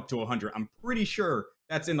back up to 100. I'm pretty sure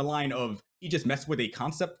that's in the line of he just messed with a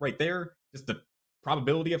concept right there, just the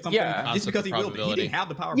probability of something. Yeah, just because he willed it. He didn't have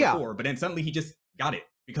the power before, but then suddenly he just got it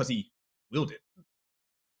because he willed it.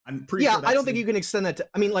 I'm pretty sure I don't think you can extend that to,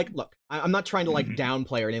 I mean, like, look, I'm not trying to like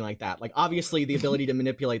downplay or anything like that. Like, obviously the ability to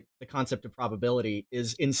manipulate the concept of probability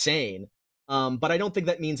is insane. But I don't think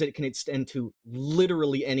that means that it can extend to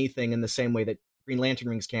literally anything in the same way that Green Lantern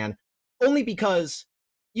rings can. Only because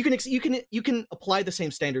you can apply the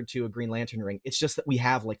same standard to a Green Lantern ring. It's just that we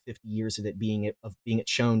have like 50 years of being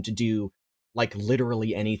shown to do like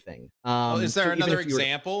literally anything. Is there another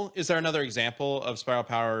example? Is there another example of Spiral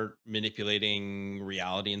Power manipulating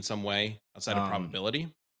reality in some way outside of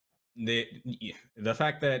probability? The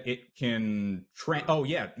fact that it can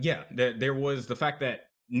there was the fact that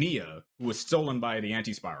Nia, who was stolen by the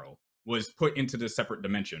Anti-Spiral, was put into this separate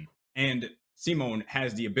dimension, and Simon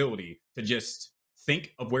has the ability to just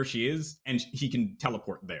think of where she is, and he can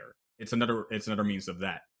teleport there. It's another means of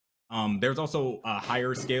that. There's also a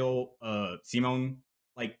higher scale Simon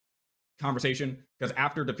like conversation, because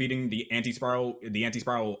after defeating the Anti-Spiral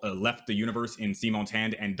left the universe in Simon's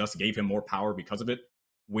hand and thus gave him more power because of it,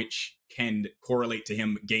 which can correlate to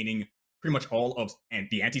him gaining pretty much all of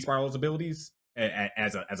the Anti-Spiral's abilities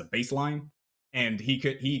as a baseline. And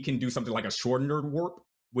he can do something like a shortened warp,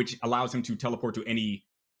 which allows him to teleport to any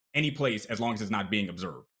place as long as it's not being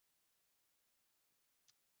observed.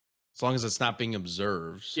 As long as it's not being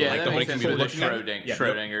observed. So yeah, like that makes sense for the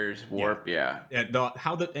Schrodinger's warp. Yeah. I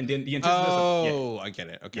get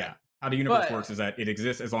it. Okay. Yeah. How the universe works is that it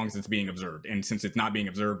exists as long as it's being observed, and since it's not being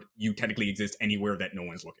observed, you technically exist anywhere that no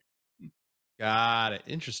one's looking. Got it.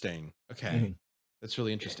 Interesting. Okay, that's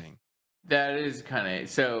really interesting. That is kind of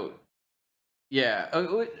so. Yeah.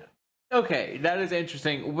 Okay, that is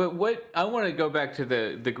interesting. But what I want to go back to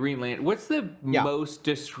the Green Lantern. What's the most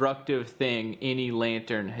destructive thing any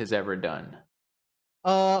lantern has ever done?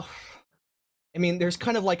 I mean, there's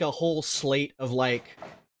kind of like a whole slate of like,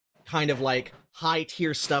 kind of like high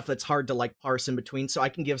tier stuff that's hard to like parse in between. So I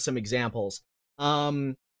can give some examples.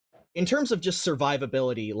 In terms of just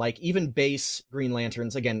survivability, like even base Green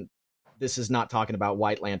Lanterns, again, this is not talking about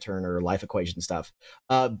White Lantern or Life Equation stuff.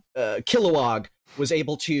 Kilowog was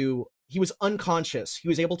able to, he was unconscious. He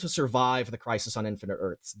was able to survive the Crisis on Infinite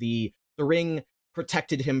Earths. The ring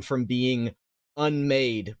protected him from being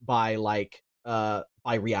unmade by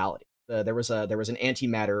reality. There was an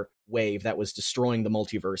antimatter wave that was destroying the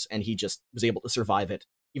multiverse, and he just was able to survive it,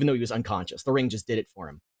 even though he was unconscious. The ring just did it for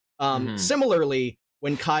him. Similarly,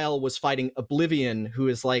 when Kyle was fighting Oblivion, who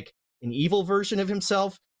is like an evil version of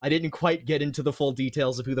himself, I didn't quite get into the full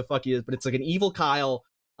details of who the fuck he is, but it's like an evil Kyle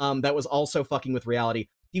that was also fucking with reality.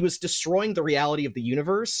 He was destroying the reality of the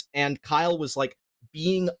universe, and Kyle was like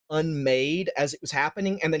being unmade as it was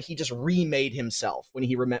happening, and then he just remade himself when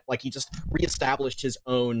he he just reestablished his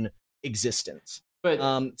own existence. But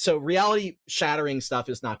so reality shattering stuff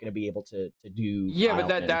is not going to be able to do. Yeah, Kyle,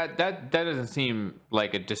 but that doesn't seem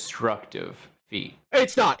like a destructive feat.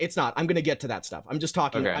 It's not. I'm going to get to that stuff. I'm just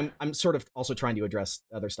talking. Okay. I'm sort of also trying to address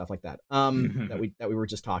other stuff like that. that we were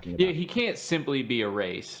just talking about. Yeah, he can't simply be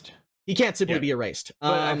erased. He can't simply be erased.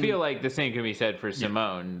 But I feel like the same can be said for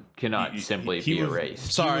Simone. Cannot simply be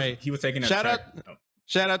erased. Sorry, he was taking a shout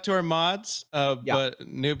out to our mods. But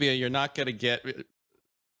Nubia, you're not gonna get me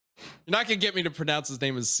to pronounce his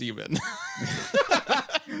name as Seaman.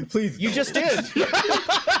 Please, you just did.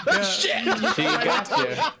 Shit, she got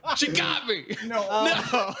you. She got me.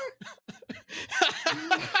 No.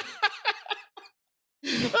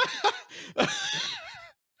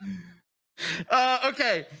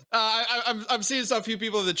 Okay. I'm seeing a few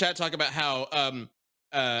people in the chat talk about how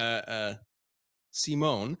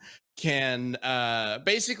Simone can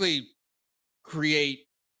basically create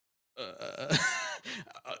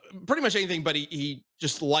pretty much anything, but he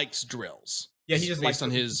just likes drills. Yeah, he just based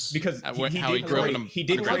on his because how he grew up. He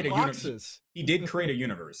did create a universe. He did create a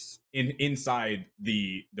universe inside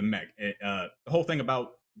the mech. The whole thing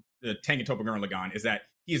about the Tangatopa Gurren Lagann is that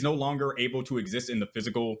he is no longer able to exist in the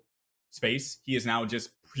physical space. He is now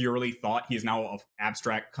just purely thought. He is now an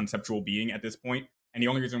abstract conceptual being at this point. And the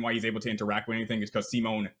only reason why he's able to interact with anything is because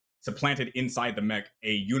Simone supplanted inside the mech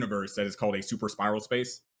a universe that is called a super spiral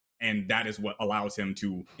space. And that is what allows him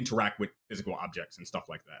to interact with physical objects and stuff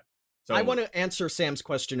like that. So I want to answer Sam's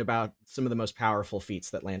question about some of the most powerful feats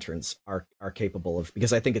that lanterns are capable of,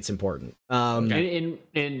 because I think it's important.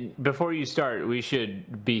 And before you start, we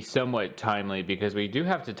should be somewhat timely, because we do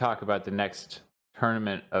have to talk about the next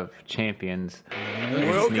Tournament of Champions.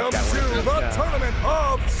 Welcome to the Tournament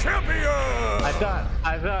of Champions.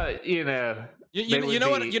 I thought, you know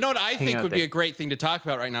what I think would be a great thing to talk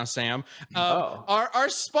about right now, Sam. Our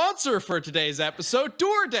sponsor for today's episode,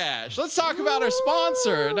 DoorDash. Let's talk about our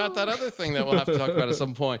sponsor, not that other thing that we'll have to talk about at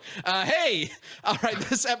some point. Hey, all right,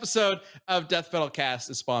 this episode of Death Metal Cast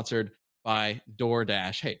is sponsored by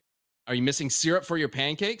DoorDash. Hey, are you missing syrup for your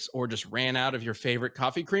pancakes, or just ran out of your favorite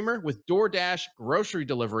coffee creamer? With DoorDash grocery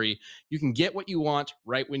delivery, you can get what you want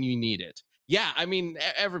right when you need it. Yeah, I mean,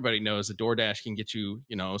 everybody knows that DoorDash can get you,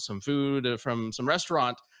 some food from some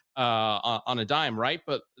restaurant on a dime, right?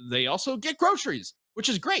 But they also get groceries, which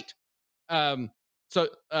is great. So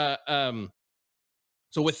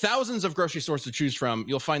with thousands of grocery stores to choose from,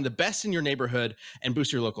 you'll find the best in your neighborhood and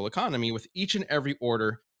boost your local economy with each and every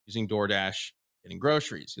order using DoorDash getting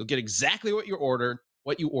groceries. You'll get exactly what you ordered,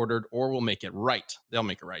 or we'll make it right. They'll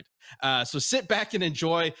make it right. So sit back and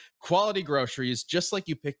enjoy quality groceries just like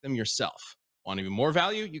you picked them yourself. Want even more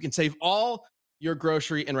value? You can save all your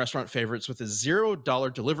grocery and restaurant favorites with a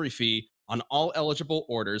 $0 delivery fee on all eligible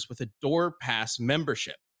orders with a DoorPass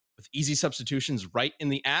membership. With easy substitutions right in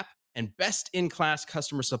the app and best-in-class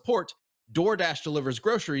customer support, DoorDash delivers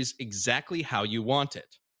groceries exactly how you want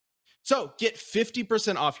it. So get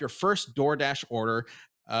 50% off your first DoorDash order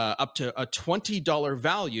up to a $20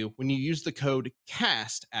 value when you use the code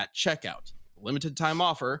CAST at checkout. Limited time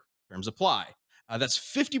offer, terms apply. That's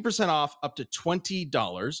 50% off up to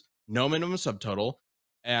 $20, no minimum subtotal,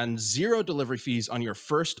 and 0 delivery fees on your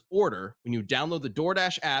first order when you download the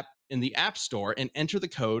DoorDash app in the App Store and enter the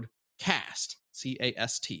code CAST,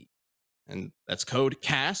 C-A-S-T. And that's code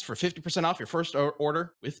CAST for 50% off your first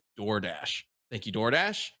order with DoorDash. Thank you,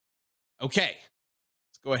 DoorDash. Okay,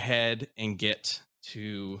 let's go ahead and get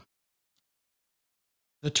to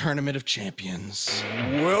the Tournament of Champions.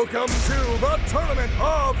 Welcome to the Tournament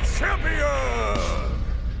of Champions.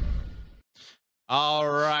 All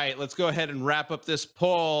right, let's go ahead and wrap up this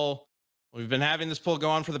poll. We've been having this poll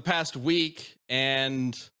go on for the past week,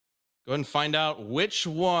 and go ahead and find out which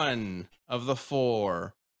one of the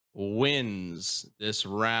 4 wins this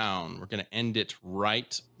round. We're going to end it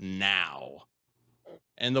right now.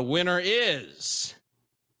 And the winner is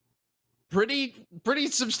pretty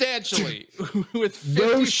substantially with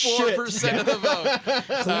 54% of the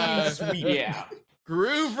vote. Yeah.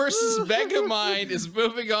 Groove versus Megamind is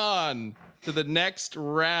moving on. to the next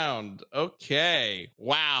round. Okay.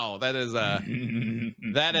 Wow, that is a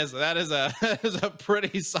that is a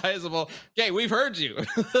pretty sizable. Okay, we've heard you.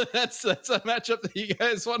 that's a matchup that you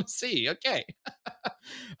guys want to see. Okay.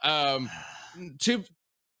 To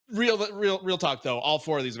real talk though, all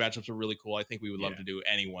 4 of these matchups are really cool. I think we would love to do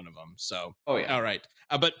any one of them. So, oh yeah. All right.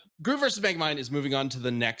 But Groove versus Megamind is moving on to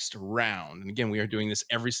the next round. And again, we are doing this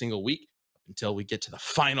every single week until we get to the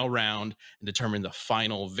final round and determine the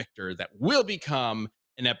final victor that will become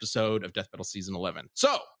an episode of Death Battle Season 11.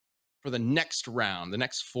 So, for the next round, the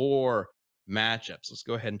next 4 matchups, let's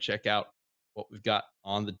go ahead and check out what we've got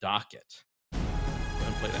on the docket. Go ahead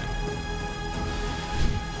and play that.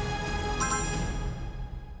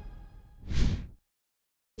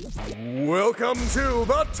 Welcome to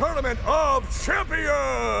the Tournament of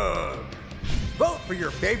Champions! Vote for your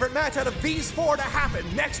favorite match out of these 4 to happen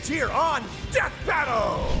next year on Death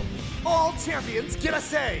Battle! All champions get a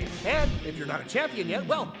say! And if you're not a champion yet,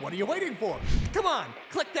 well, what are you waiting for? Come on,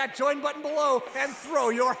 click that join button below and throw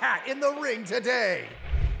your hat in the ring today!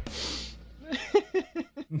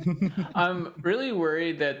 I'm really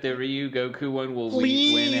worried that the Ryu Goku one will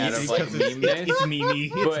win out of like meme-ness. It's Mimi.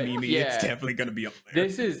 But, Mimi. yeah. It's definitely gonna be up there.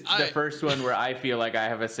 This is the first one where I feel like I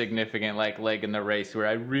have a significant like leg in the race where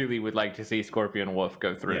I really would like to see Scorpion Wolf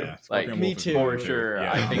go through. Yeah, like Scorpion Me Wolf is too. for good, sure.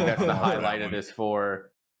 Yeah. I think that's the highlight That of one. this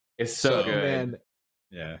 4. It's so good. Man,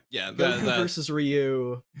 Yeah. Yeah, Goku versus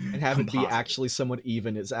Ryu and have it be Composite. actually somewhat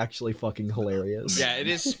even is actually fucking hilarious. Yeah, it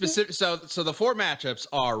is specific. So the 4 matchups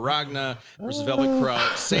are Ragna versus Velvet Crow,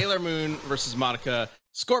 Sailor Moon versus Monica,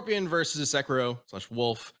 Scorpion versus Sekiro /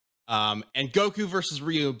 Wolf, and Goku versus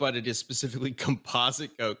Ryu. But it is specifically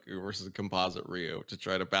composite Goku versus composite Ryu to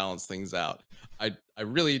try to balance things out. I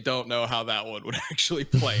really don't know how that one would actually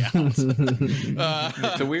play out.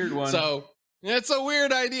 It's a weird one. So. It's a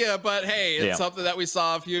weird idea, but hey, it's Yeah. something that we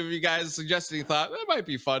saw a few of you guys suggesting. Thought that might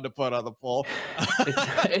be fun to put on the poll.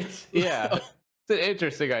 it's it's an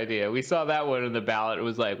interesting idea. We saw that one in the ballot. It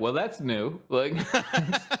was like, well, that's new. Like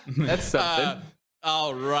that's something.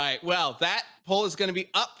 All right. Well, that poll is going to be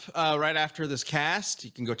up right after this cast.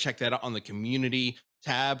 You can go check that out on the community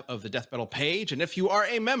tab of the Death Battle page. And if you are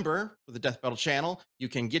a member of the Death Battle channel, you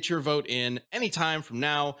can get your vote in anytime from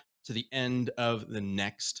now to the end of the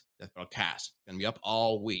next Death Battle cast. It's going to be up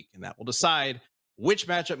all week, and that will decide which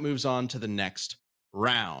matchup moves on to the next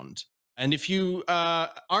round. And if you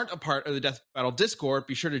aren't a part of the Death Battle Discord,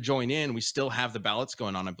 be sure to join in. We still have the ballots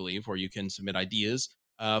going on, I believe, where you can submit ideas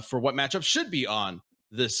for what matchup should be on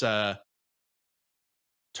this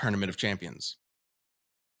Tournament of Champions.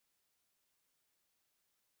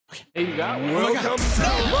 Hey, you got one. Welcome to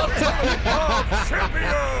the Tournament of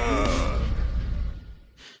Champions!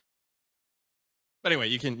 But anyway,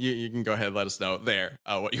 you can go ahead and let us know there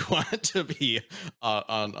what you want to be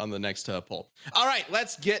on the next poll. All right,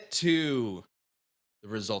 let's get to the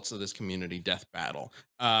results of this community death battle.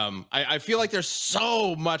 I feel like there's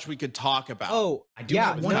so much we could talk about. Oh, I do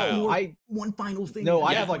yeah, have one final thing.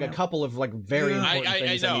 I Yeah. have like a couple of like very important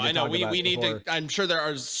things I know. We We need to. I'm sure there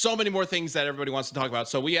are so many more things that everybody wants to talk about.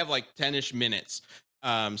 So we have like 10-ish minutes.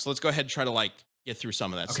 So let's go ahead and try to like get through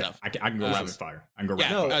some of that Okay, stuff. I can go rapid fire. I can go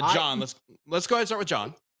Yeah, rapid fire. No, John. Let's go ahead and start with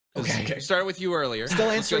John. Okay. Started with you earlier. Still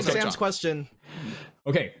Let's answering go with Sam's John. question.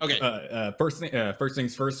 Okay. Okay. First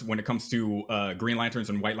things first. When it comes to Green Lanterns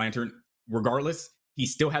and White Lantern, regardless, he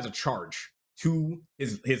still has a charge to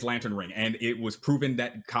his lantern ring, and it was proven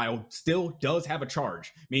that Kyle still does have a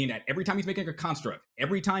charge, meaning that every time he's making a construct,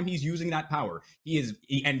 every time he's using that power,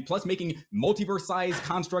 and plus making multiverse-sized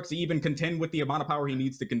constructs to even contend with the amount of power he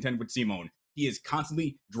needs to contend with Simone. He is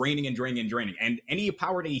constantly draining and draining and draining, and any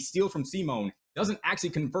power that he steals from Simone doesn't actually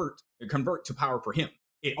convert to power for him.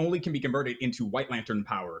 It only can be converted into White Lantern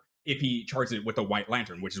power if he charges it with a White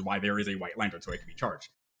Lantern, which is why there is a White Lantern, so it can be charged.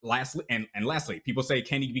 Lastly, people say,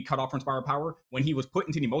 can he be cut off from Spiral Power? When he was put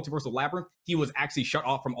into the Multiversal Labyrinth, he was actually shut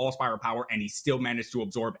off from all Spiral Power, and he still managed to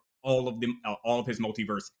absorb all of his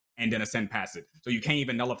multiverse and then ascend past it. So you can't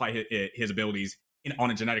even nullify his abilities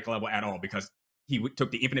on a genetic level at all, because he took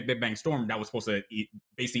the Infinite Big Bang Storm that was supposed to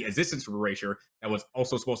basically existence erasure that was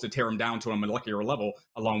also supposed to tear him down to a molecular level,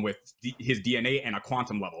 along with his DNA and a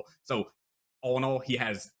quantum level. So all in all, he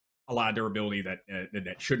has a lot of durability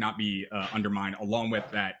that should not be undermined, along with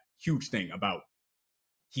that huge thing about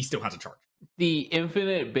he still has a charge. The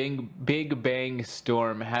Infinite Big Bang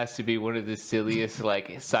Storm has to be one of the silliest like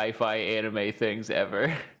sci-fi anime things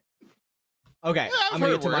ever. Okay, I've I'm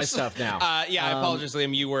gonna heard get to my worse. stuff now. I apologize,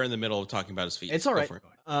 Liam. You were in the middle of talking about his feet. It's all Go right. for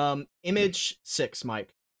it. Image 6,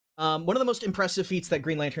 Mike. One of the most impressive feats that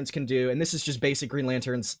Green Lanterns can do, and this is just basic Green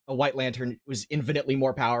Lanterns, a White Lantern was infinitely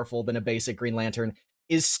more powerful than a basic Green Lantern,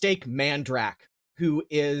 is Stake Mandrak, who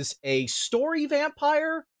is a story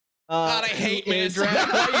vampire. God, I hate Mandrak.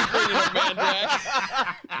 Why are you bringing up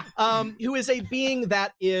Mandrak? Who is a being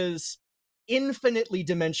that is infinitely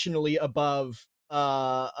dimensionally above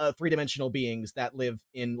three-dimensional beings that live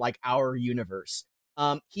in like our universe.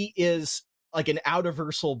 He is like an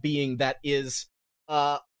outerversal being that is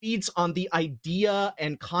feeds on the idea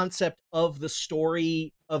and concept of the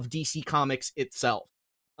story of DC Comics itself.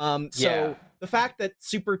 So the fact that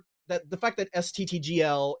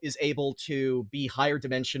STTGL is able to be higher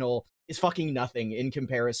dimensional is fucking nothing in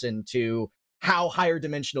comparison to how higher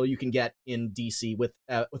dimensional you can get in DC with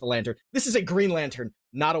a lantern. This is a Green Lantern,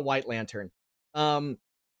 not a White Lantern.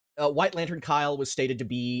 White Lantern Kyle was stated to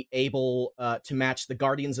be able to match the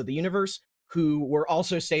Guardians of the Universe, who were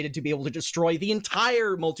also stated to be able to destroy the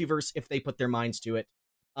entire multiverse if they put their minds to it.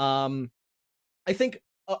 I think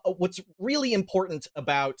what's really important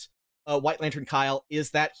about White Lantern Kyle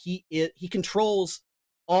is that he controls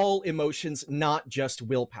all emotions, not just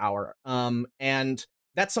willpower. And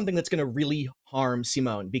that's something that's going to really harm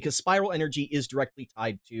Simone, because spiral energy is directly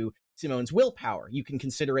tied to Simone's willpower. You can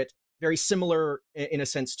consider it very similar in a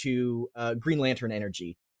sense to Green Lantern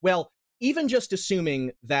energy. Well, even just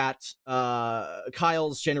assuming that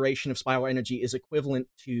Kyle's generation of spiral energy is equivalent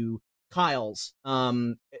to Kyle's,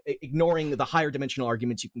 ignoring the higher dimensional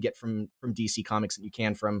arguments you can get from DC Comics that you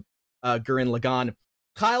can from Gurren Lagann,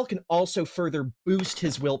 Kyle can also further boost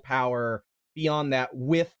his willpower beyond that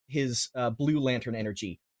with his Blue Lantern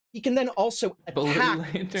energy. He can then also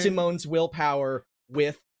attack Simone's willpower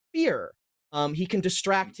with fear. He can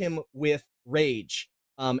distract him with rage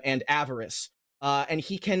and avarice. And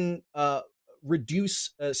he can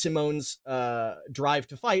reduce Simone's drive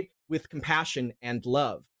to fight with compassion and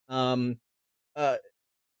love.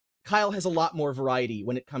 Kyle has a lot more variety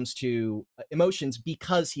when it comes to emotions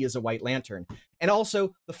because he is a White Lantern. And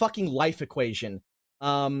also, the fucking life equation.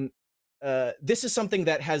 This is something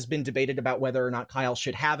that has been debated about whether or not Kyle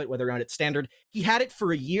should have it, whether or not it's standard. He had it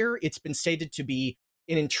for a year. It's been stated to be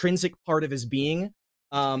an intrinsic part of his being,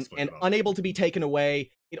 and unable to be taken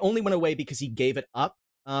away. It only went away because he gave it up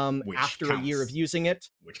after a year of using it.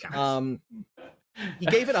 Which counts. He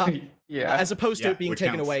gave it up, as opposed to it being which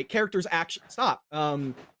taken counts. away. Characters actually stop.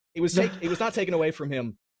 It was not taken away from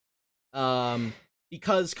him,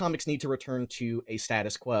 because comics need to return to a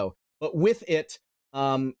status quo. But with it,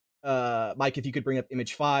 Mike, if you could bring up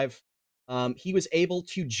image 5, he was able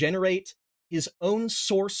to generate his own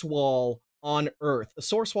source wall on Earth. A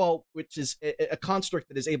source wall, which is a construct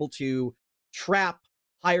that is able to trap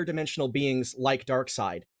higher dimensional beings like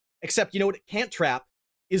Darkseid. Except, you know what it can't trap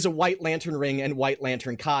is a White Lantern ring and White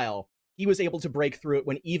Lantern Kyle. He was able to break through it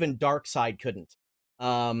when even Darkseid couldn't.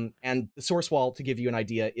 And the source wall, to give you an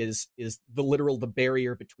idea, is the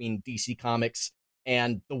barrier between DC Comics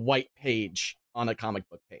and the white page on a comic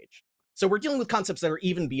book page. So we're dealing with concepts that are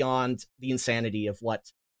even beyond the insanity of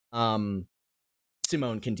what Simone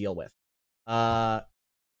can deal with. I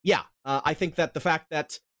think that the fact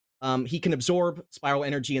that he can absorb spiral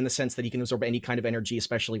energy in the sense that he can absorb any kind of energy,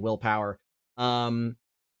 especially willpower.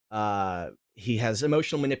 He has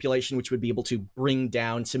emotional manipulation, which would be able to bring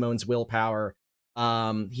down Simone's willpower.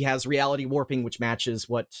 He has reality warping, which matches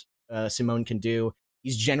what Simone can do.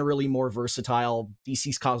 He's generally more versatile.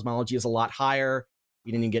 DC's cosmology is a lot higher.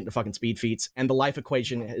 We didn't even get into fucking speed feats. And the life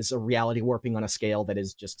equation is a reality warping on a scale that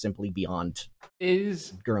is just simply beyond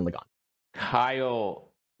Gurren Lagann. Kyle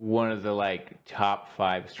one of the top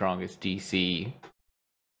 5 strongest DC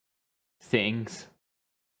things?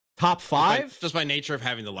 Top 5? Just by nature of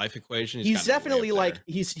having the life equation. He's definitely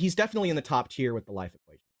he's definitely in the top tier with the life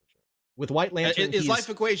equation. With White Lantern, is life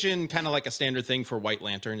equation kind of like a standard thing for White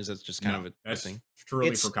Lantern? Is that just kind of a thing?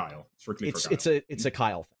 Strictly for Kyle. It's a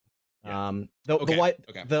Kyle thing. Yeah.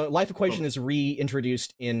 The life equation is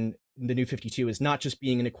reintroduced in the New 52 is not just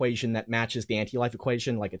being an equation that matches the anti-life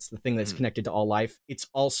equation, like it's the thing that's connected to all life. It's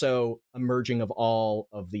also a merging of all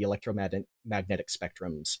of the electromagnetic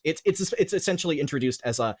spectrums. It's essentially introduced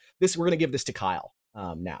as we're going to give this to Kyle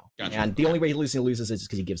now. Gotcha. And the only way he loses is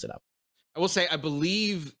because he gives it up. I will say, I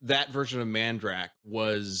believe that version of Mandrak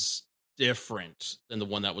was different than the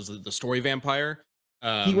one that was the story vampire.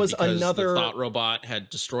 He was another the Thought Robot had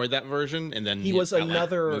destroyed that version, and then he was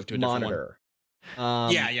another monitor.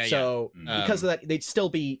 So because of that, he'd still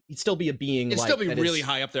be a being. It'd still be really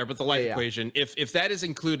high up there. But the life equation, if that is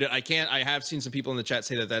included, I have seen some people in the chat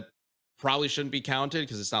say that probably shouldn't be counted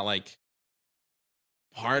because it's not like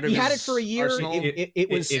part of He his had it for a year. arsenal. It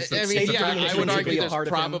was. it's- I mean, it's yeah, I would intrinsically argue a there's part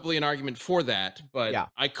of him. probably an argument for that, but Yeah.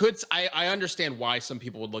 I understand why some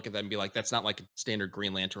people would look at that and be like, that's not like a standard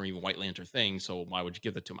Green Lantern or even White Lantern thing, so why would you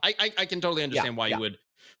give that to him? I can totally understand why you would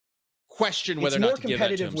question whether It's or more not to give that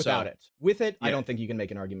to competitive him. without it. With it, I Yeah. don't think you can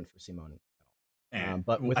make an argument for Simone. And,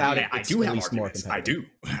 But without it, I it's do at have least more arguments. I do.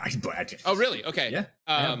 Oh, really? Okay. Yeah.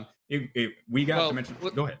 I have. We got to mention.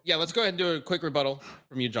 Go ahead. Yeah, let's go ahead and do a quick rebuttal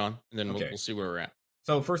from you, John, and then Okay. we'll see where we're at.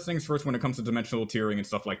 So first things first, when it comes to dimensional tiering and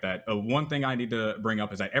stuff like that, one thing I need to bring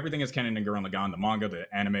up is that everything is canon in Gurren Lagann, the manga, the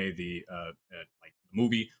anime, the like the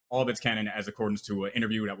movie, all of it's canon as accordance to an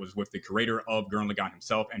interview that was with the creator of Gurren Lagann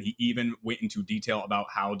himself, and he even went into detail about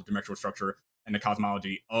how the dimensional structure and the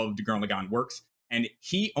cosmology of the Gurren Lagann works, and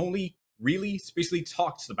he only really specifically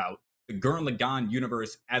talks about the Gurren Lagann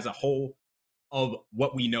universe as a whole of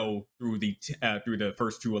what we know through the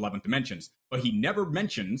first two 11th dimensions. But he never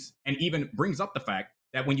mentions and even brings up the fact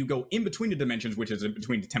that when you go in between the dimensions, which is in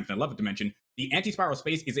between the 10th and 11th dimension, the anti-spiral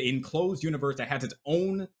space is an enclosed universe that has its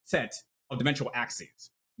own set of dimensional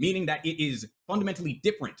axes, meaning that it is fundamentally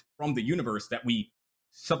different from the universe that we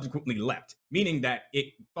subsequently left, meaning that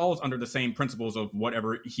it falls under the same principles of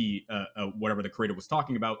whatever the creator was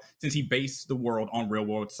talking about, since he based the world on real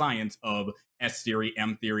world science of S theory,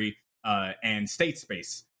 M theory, and state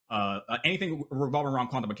space, anything revolving around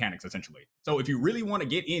quantum mechanics, essentially. So if you really want to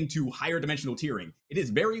get into higher dimensional tiering, it is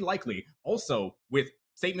very likely, also with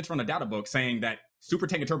statements from the data book saying that Super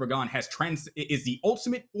Tengen Turbo Gon is the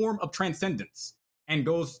ultimate form of transcendence and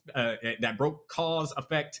goes that broke cause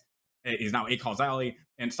effect, is now acausality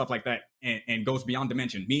and stuff like that, and goes beyond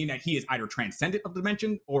dimension, meaning that he is either transcendent of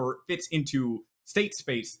dimension or fits into state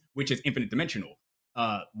space, which is infinite dimensional.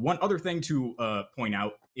 One other thing to point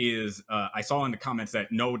out is I saw in the comments that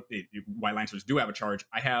White Lanterns do have a charge.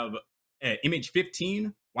 I have image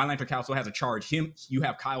 15. White Lantern Council has a charge. You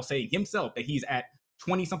have Kyle saying himself that he's at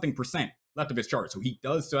 20-something% left of his charge, so he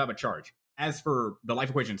does still have a charge. As for the life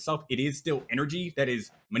equation itself, it is still energy that is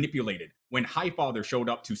manipulated. When Highfather showed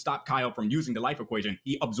up to stop Kyle from using the life equation,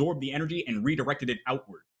 he absorbed the energy and redirected it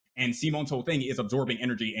outward. And Simone's whole thing is absorbing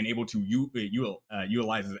energy and able to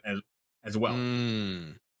utilize it as well.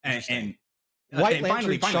 And White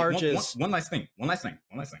finally, Lantern charges. One last thing.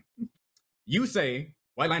 You say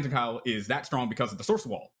White Lantern Kyle is that strong because of the source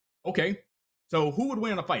wall. Okay, so who would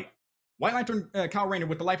win in a fight? White Lantern Kyle Rayner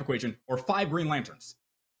with the life equation, or 5 Green Lanterns?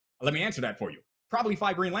 Let me answer that for you. Probably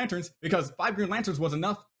 5 Green Lanterns, because 5 Green Lanterns was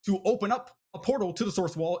enough to open up a portal to the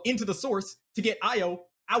source wall, into the source, to get Io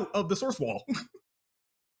out of the source wall.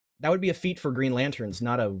 That would be a feat for Green Lanterns,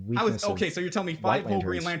 not a weakness. Okay, so you're telling me 5 whole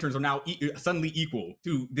Green Lanterns are now suddenly equal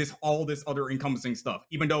to all this other encompassing stuff,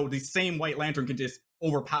 even though the same White Lantern can just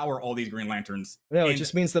overpower all these Green Lanterns. No, it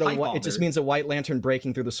just means that a White Lantern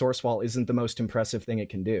breaking through the source wall isn't the most impressive thing it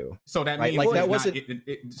can do. So that means that wasn't.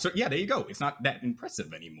 So yeah, there you go. It's not that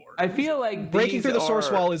impressive anymore. I feel like breaking through the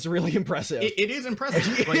source wall is really impressive. It is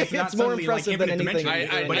impressive, but it's not more impressive than anything.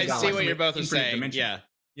 I see what you're both are saying.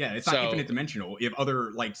 Yeah, it's not infinite dimensional. If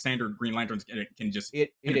other standard Green Lanterns can just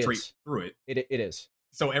penetrate through it. It is.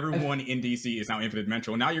 So everyone in DC is now infinite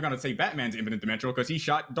dimensional. Now you're gonna say Batman's infinite dimensional because he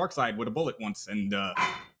shot Darkseid with a bullet once, and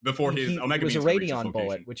before his Omega Beams. It was a Radion bullet,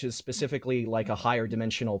 location, which is specifically like a higher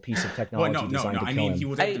dimensional piece of technology. Well, no. I mean, he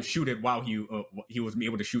was able to shoot it while he was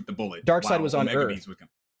able to shoot the bullet. Darkseid was on Earth.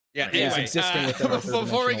 Yeah, anyway,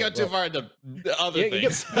 before we go too far into the other things. You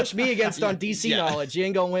can push me against on DC knowledge. You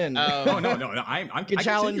ain't gonna win. No. I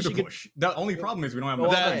challenge continue to push. The only problem is we don't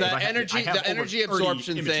have the energy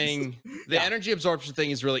absorption thing. The energy absorption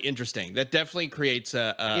thing is really interesting. That definitely creates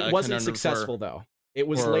a it wasn't successful though. It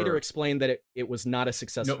was later explained that it was not a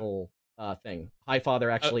successful thing.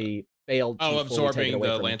 Highfather actually failed to absorbing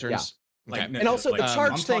the lanterns. Yeah. Okay. And also the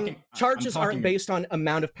charge thing. Charges aren't based on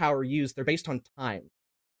amount of power used. They're based on time.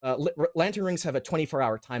 Lantern rings have a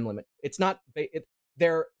 24-hour time limit. It's not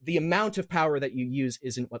the amount of power that you use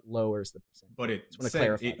isn't what lowers the percent. But it's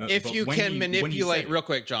if you can manipulate real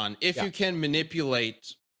quick, John. If you can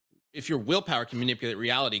manipulate, if your willpower can manipulate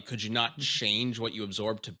reality, could you not change what you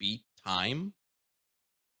absorb to be time?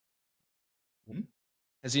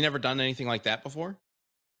 Has he never done anything like that before?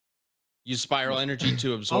 Use spiral energy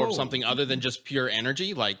to absorb something other than just pure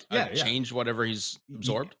energy, change whatever he's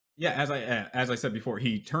absorbed. Yeah, as I said before,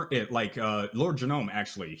 he turned it Lord Genome.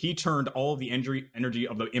 Actually, he turned all the energy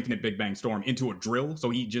of the infinite Big Bang Storm into a drill.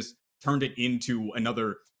 So he just turned it into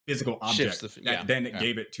another physical object. Then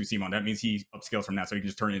gave it to Simon. That means he upscales from that, so he can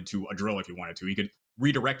just turn it into a drill if he wanted to. He could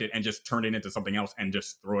redirect it and just turn it into something else and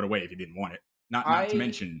just throw it away if he didn't want it. Not to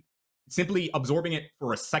mention, simply absorbing it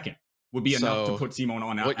for a second would be enough to put Simon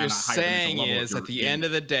on. What you're saying is, at the end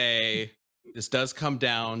of the day, this does come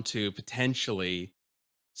down to potentially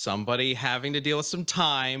somebody having to deal with some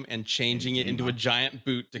time and changing it into a giant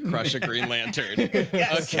boot to crush a Green Lantern.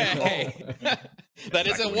 Yes. Okay. That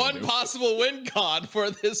is a Exactly what one you do. possible win con for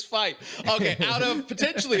this fight. Okay, out of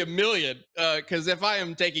potentially a million, because if I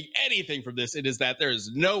am taking anything from this, it is that there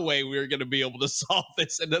is no way we're going to be able to solve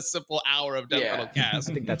this in a simple hour of Death Yeah. Metal Cast.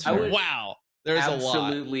 I think that's I fair. would- Wow. There's a lot.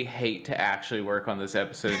 Absolutely hate to actually work on this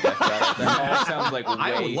episode of Death Battle. That all sounds like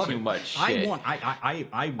I would way love too it. much shit. I want.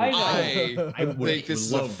 I would think this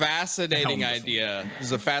is a love fascinating helm this idea. This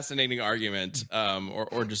is a fascinating argument,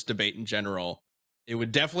 or just debate in general. It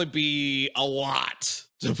would definitely be a lot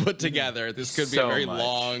to put together. This could be a So very much.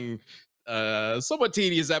 long, somewhat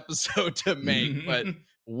tedious episode to make, but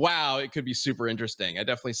wow, it could be super interesting. I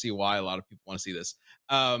definitely see why a lot of people want to see this.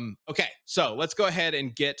 Okay, so let's go ahead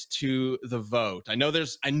and get to the vote. I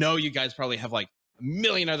know you guys probably have like a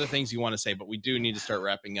million other things you want to say, but we do need to start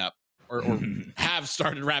wrapping up, or have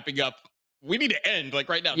started wrapping up. We need to end like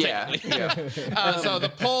right now. Yeah, technically. yeah. So the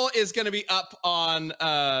poll is going to be up on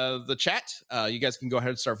the chat. You guys can go ahead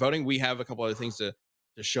and start voting. We have a couple other things to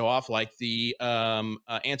show off, like the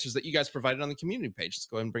answers that you guys provided on the community page. Let's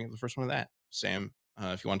go ahead and bring up the first one of that. Sam,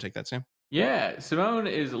 if you want to take that, Sam. Yeah, Simone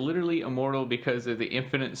is literally immortal because of the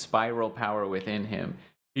infinite spiral power within him.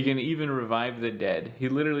 He can even revive the dead. He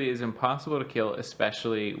literally is impossible to kill,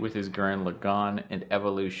 especially with his Gurren Lagann and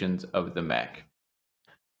evolutions of the mech.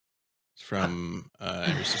 It's from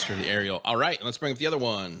your sister, the Ariel. All right, let's bring up the other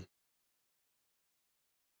one.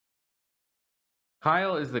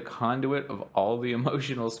 Kyle is the conduit of all the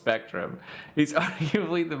emotional spectrum. He's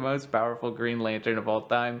arguably the most powerful Green Lantern of all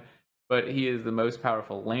time, but he is the most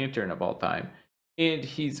powerful Lantern of all time. And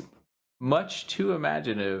he's much too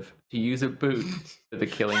imaginative to use a boot for the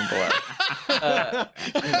killing blow.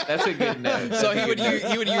 That's a good note. So That's a good note.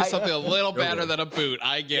 he would use something a little better than a boot.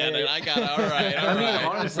 I get it. I got it. All right. All I mean, right.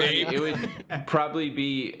 honestly, Babe. it would probably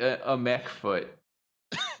be a mech foot.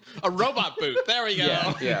 A robot boot. There we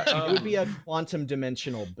go. Yeah. It would be a quantum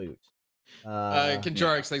dimensional boot.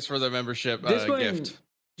 Conjurix, thanks for the membership This one gift.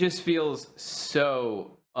 just feels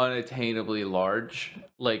so unattainably large,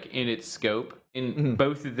 like in its scope. In Mhm.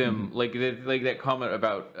 both of them, like that comment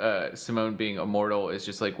about Simone being immortal is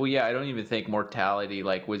just like, well, yeah, I don't even think mortality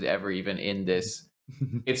like was ever even in this.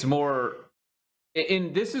 It's more.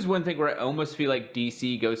 And this is one thing where I almost feel like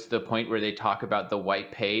DC goes to the point where they talk about the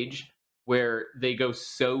white page, where they go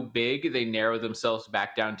so big they narrow themselves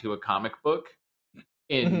back down to a comic book,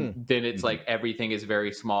 and then it's like everything is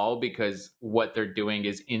very small because what they're doing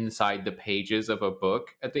is inside the pages of a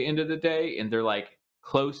book at the end of the day, and they're like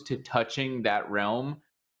close to touching that realm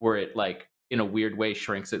where it like in a weird way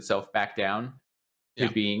shrinks itself back down to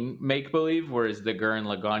Yeah. being make believe, whereas the Gurren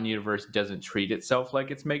Lagann universe doesn't treat itself like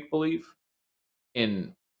it's make believe.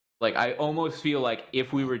 And like I almost feel like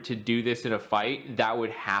if we were to do this in a fight, that would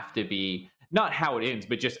have to be not how it ends,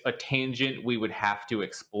 but just a tangent we would have to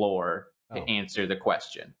explore to Oh. answer the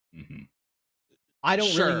question. Mhm. I don't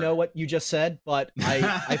Sure. really know what you just said, but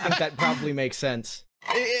I think that probably makes sense.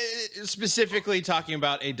 Specifically talking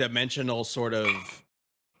about a dimensional sort of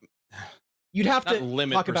You'd have not to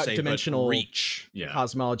limit talk per about se, dimensional but reach. Yeah.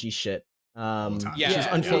 cosmology shit. All the time. Yeah, which is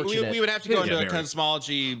Yeah, unfortunate. We would have to go Yeah, into a very.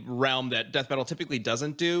 cosmology realm that Death Metal typically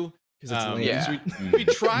doesn't do. 'Cause it's lame. Yeah. 'cause we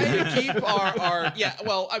try to keep our yeah,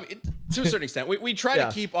 well, I mean, to a certain extent, we try Yeah.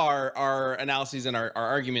 to keep our analyses and our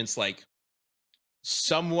arguments like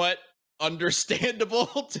somewhat understandable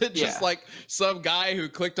to just Yeah. like some guy who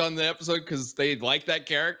clicked on the episode because they like that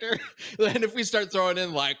character. And if we start throwing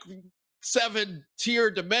in like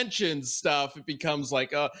 7-tier dimensions stuff, it becomes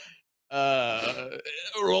like a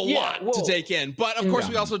lot well, to take in. But of course,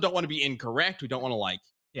 yeah. we also don't want to be incorrect. We don't want to like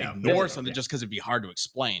Yeah. ignore yeah, something yeah. just because it'd be hard to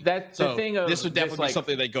explain. That's so the thing of this would this, definitely like, be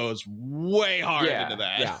something that goes way hard Yeah, into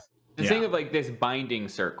that. Yeah. The Yeah. thing of like this binding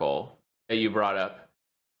circle that you brought up,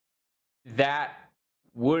 that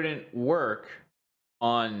wouldn't work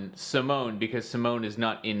on Simone because Simone is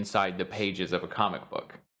not inside the pages of a comic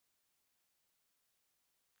book.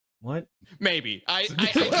 What? Maybe. I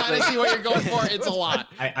kind of see what you're going for. It's a lot.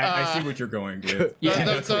 I see what you're going with. Yeah,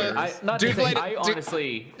 that's Dude, Dude, I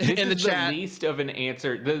honestly, this in the is chat- the least of an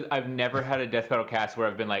answer. I've never had a Death Metal cast where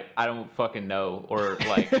I've been like, I don't fucking know, or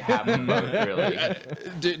like have a vote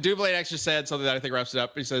really. Dublade actually said something that I think wraps it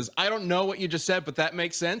up. He says, I don't know what you just said, but that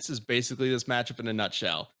makes sense, is basically this matchup in a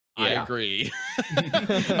nutshell. I Yeah. agree.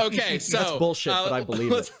 Okay, so That's bullshit, but I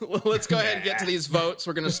believe it. let's go ahead and get to these votes.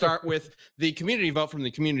 We're going to start with the community vote from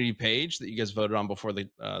the community page that you guys voted on before the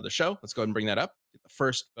show. Let's go ahead and bring that up. Get the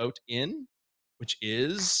first vote in, which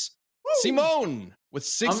is Simone with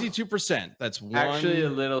 62%. That's one. Actually, a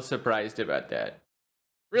little surprised about that.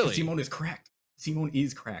 Really? Simone is cracked. Simone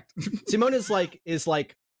is cracked. Simone is like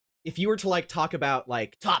if you were to like talk about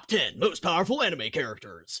like top 10 most powerful anime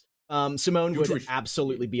characters, Simone would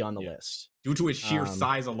absolutely be on the list. Due to his sheer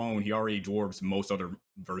size alone, he already dwarfs most other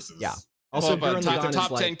verses. Yeah. Also, well, Gurren the Lagann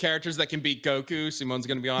top is 10 like, characters that can beat Goku, Simone's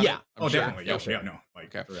going to be on Yeah. it? I'm sure. Definitely. Yeah, sure. yeah, no.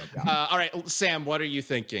 Like, Okay. yeah. All right, Sam, what are you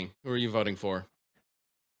thinking? Who are you voting for?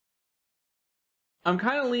 I'm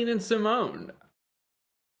kind of leaning Simone.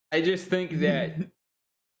 I just think that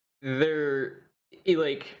they're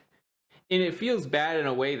like, and it feels bad in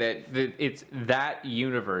a way that it's that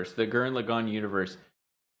universe, the Gurren Lagann universe,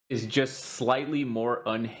 is just slightly more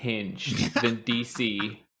unhinged than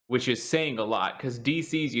DC, which is saying a lot because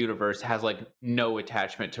DC's universe has like no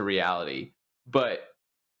attachment to reality. But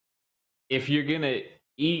if you're gonna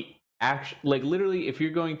eat like literally, if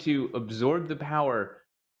you're going to absorb the power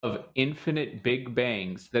of infinite Big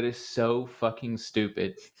Bangs, that is so fucking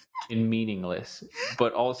stupid and meaningless,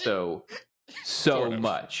 but also so Sort of.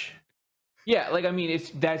 much. Yeah, like I mean,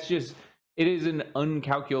 it is an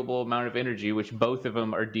uncalculable amount of energy, which both of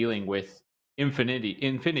them are dealing with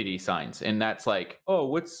infinity signs, and that's like, oh,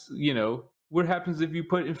 what happens if you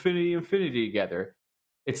put infinity together?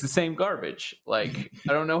 It's the same garbage. Like,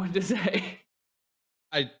 I don't know what to say.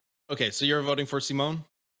 Okay, so you're voting for Simone?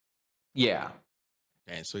 Yeah.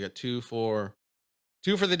 Okay, so we got two for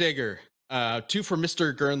the Digger, 2 for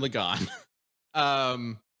Mr. Gurren Lagann.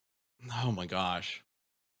 Oh my gosh,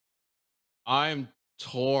 I'm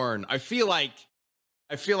torn. I feel like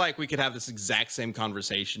we could have this exact same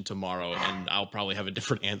conversation tomorrow, and I'll probably have a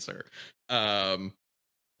different answer. I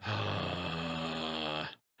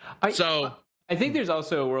think there's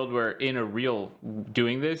also a world where in a real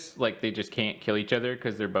doing this, like they just can't kill each other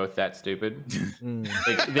because they're both that stupid.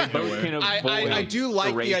 Like they both can avoid. I do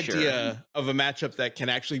like the erasure. idea of a matchup that can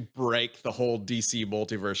actually break the whole DC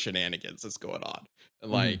multiverse shenanigans that's going on,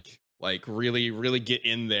 and like really, really get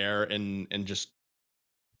in there and just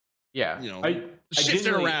Yeah, shift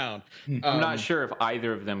it around. I'm not sure if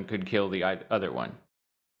either of them could kill the other one.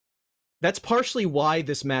 That's partially why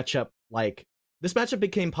this matchup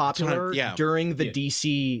became popular during the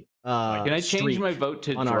DC. Can I change my vote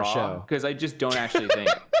to on our show? draw? Because I just don't actually think.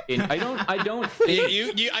 I don't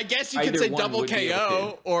think. I guess you could say either one double would be able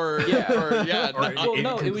KO or Well,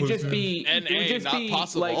 no, it would just be not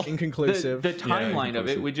possible. like Inconclusive. The timeline of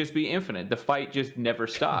it would just be infinite. The fight just never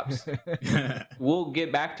stops. We'll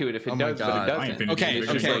get back to it if it does, but it doesn't. Okay,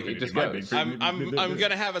 It's just okay. like, it just goes. I'm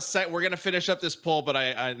gonna have a set. We're gonna finish up this poll, but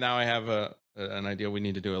I now I have an idea. We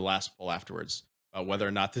need to do a last poll afterwards about whether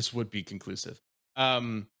or not this would be conclusive.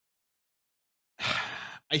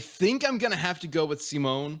 I think I'm gonna have to go with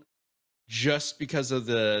Simone just because of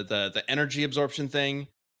the energy absorption thing,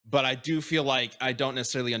 but I do feel like I don't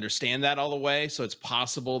necessarily understand that all the way, so it's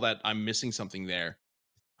possible that I'm missing something there.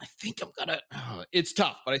 I think I'm gonna. It's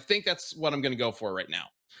tough, but I think that's what I'm gonna go for right now.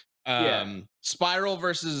 Spiral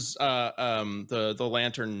versus the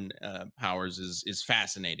lantern powers is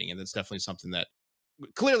fascinating, and it's definitely something that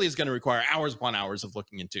clearly is going to require hours upon hours of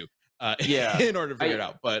looking into in order to figure it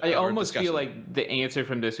out. But I almost feel like the answer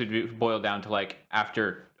from this would boil down to like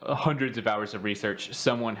after hundreds of hours of research,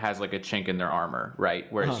 someone has like a chink in their armor,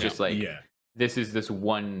 right? Where it's just like this is this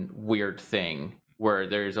one weird thing where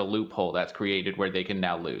there's a loophole that's created where they can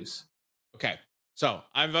now lose. Okay, so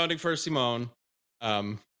I'm voting for Simone.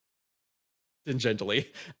 Tangentially,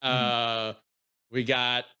 we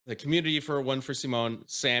got the community for 1 for Simone.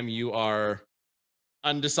 Sam, you are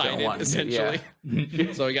undecided essentially.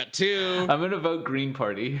 So we got 2. I'm gonna vote Green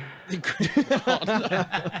Party.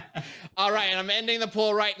 All right, and I'm ending the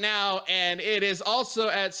poll right now, and it is also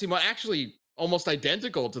at Simone, actually almost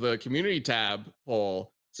identical to the community tab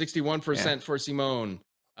poll. 61% for Simone.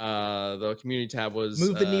 The community tab was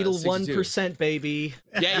move the needle 62. 1%, baby.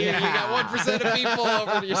 Yeah, you got 1% of people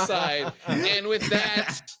over to your side. And with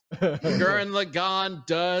that, Gurren Lagann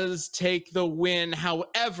does take the win.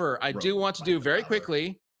 However, I do want to do very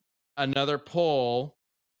quickly another poll.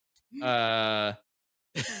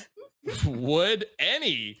 Would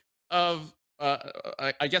any of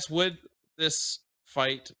I guess would this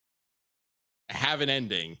fight have an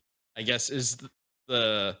ending? I guess is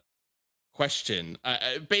the question.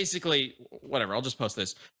 Basically, whatever, I'll just post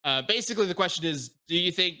this. Basically, the question is, do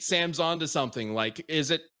you think Sam's onto something? Like, is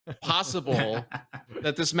it possible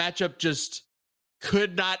that this matchup just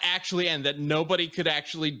could not actually end, that nobody could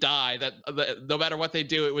actually die, that no matter what they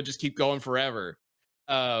do, it would just keep going forever?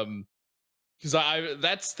 Because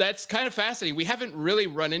that's kind of fascinating. We haven't really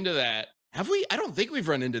run into that. Have we? I don't think we've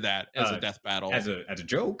run into that as a death battle. As a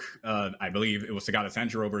joke, I believe it was Sagata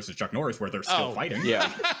Sanjuro versus Chuck Norris where they're still fighting.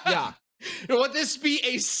 Yeah. Would this be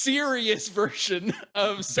a serious version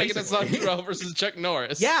of Second Assault versus Chuck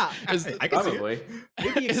Norris? Yeah, I can see Probably. it.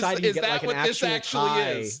 it'd be exciting is to get that like an what this actual actually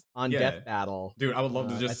tie is? on Yeah. Death Battle. Dude, I would love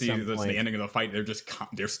to just at see some this, point. the ending of the fight.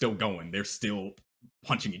 They're still going. They're still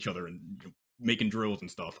punching each other and making drills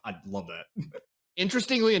and stuff. I'd love that.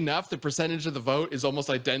 Interestingly enough, the percentage of the vote is almost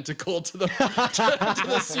identical to the to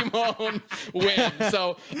the Simone win.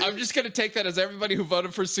 So I'm just gonna take that as everybody who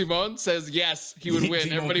voted for Simone says yes, he would win.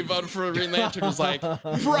 Simone. Everybody voted for Green Lantern was like,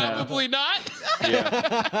 probably not.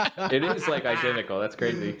 Yeah. It is like identical. That's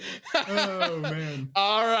crazy. Oh man.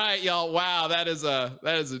 All right, y'all. Wow, that is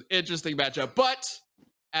an interesting matchup. But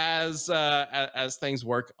as things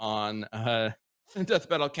work on Death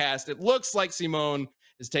Battle Cast, it looks like Simone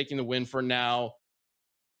is taking the win for now.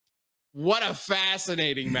 What a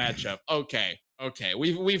fascinating matchup. Okay.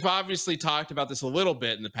 We've obviously talked about this a little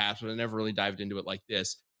bit in the past, but I never really dived into it like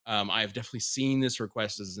this. I have definitely seen this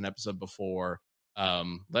request as an episode before.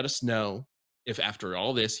 Let us know if after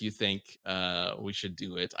all this you think we should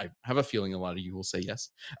do it. I have a feeling a lot of you will say yes.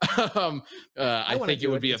 I think it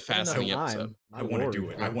would be a fascinating episode. I want to do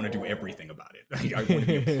it. I want to do everything about it. I want to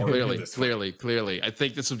be a part of this. Clearly. I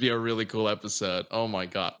think this would be a really cool episode. Oh my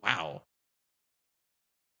god! Wow.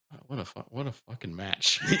 What a fucking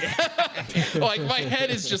match. Like my head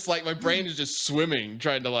is just like my brain is just swimming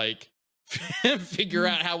trying to like figure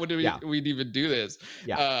out how we'd even do this.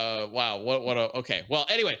 Wow. Okay. Well,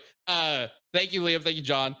 anyway, thank you, Liam. Thank you,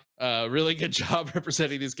 John. Really good job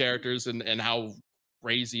representing these characters and how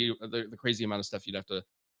crazy the crazy amount of stuff you'd have to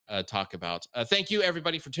talk about. Thank you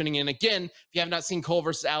everybody for tuning in. Again, if you have not seen Cole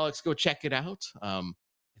versus Alex, go check it out.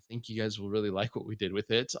 I think you guys will really like what we did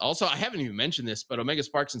with it. Also, I haven't even mentioned this, but Omega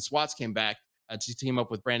Sparks and Swats came back to team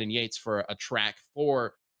up with Brandon Yates for a track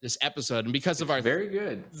for this episode. And because of our very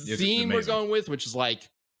good theme we're going with, which is like,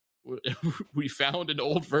 we found an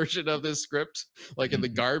old version of this script, like in the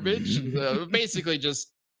garbage. Basically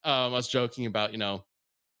just us joking about,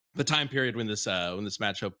 the time period when this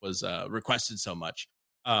matchup was requested so much.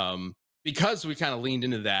 Because we kind of leaned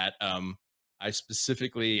into that, I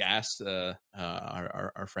specifically asked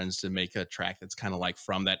our friends to make a track that's kind of like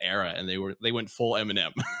from that era, and they went full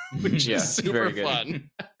Eminem, which is super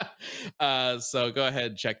fun. So go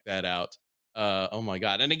ahead and check that out. Oh my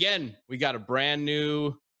god! And again, we got a brand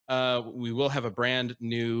new. We will have a brand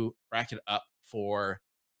new bracket up for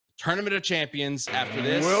Tournament of Champions after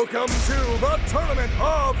this. Welcome to the Tournament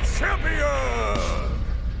of Champions.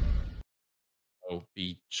 So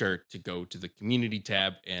be sure to go to the community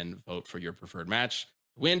tab and vote for your preferred match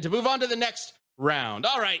to win to move on to the next round.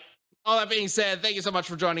 All right. All that being said, thank you so much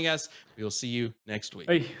for joining us. We will see you next week.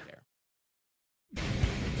 Hey.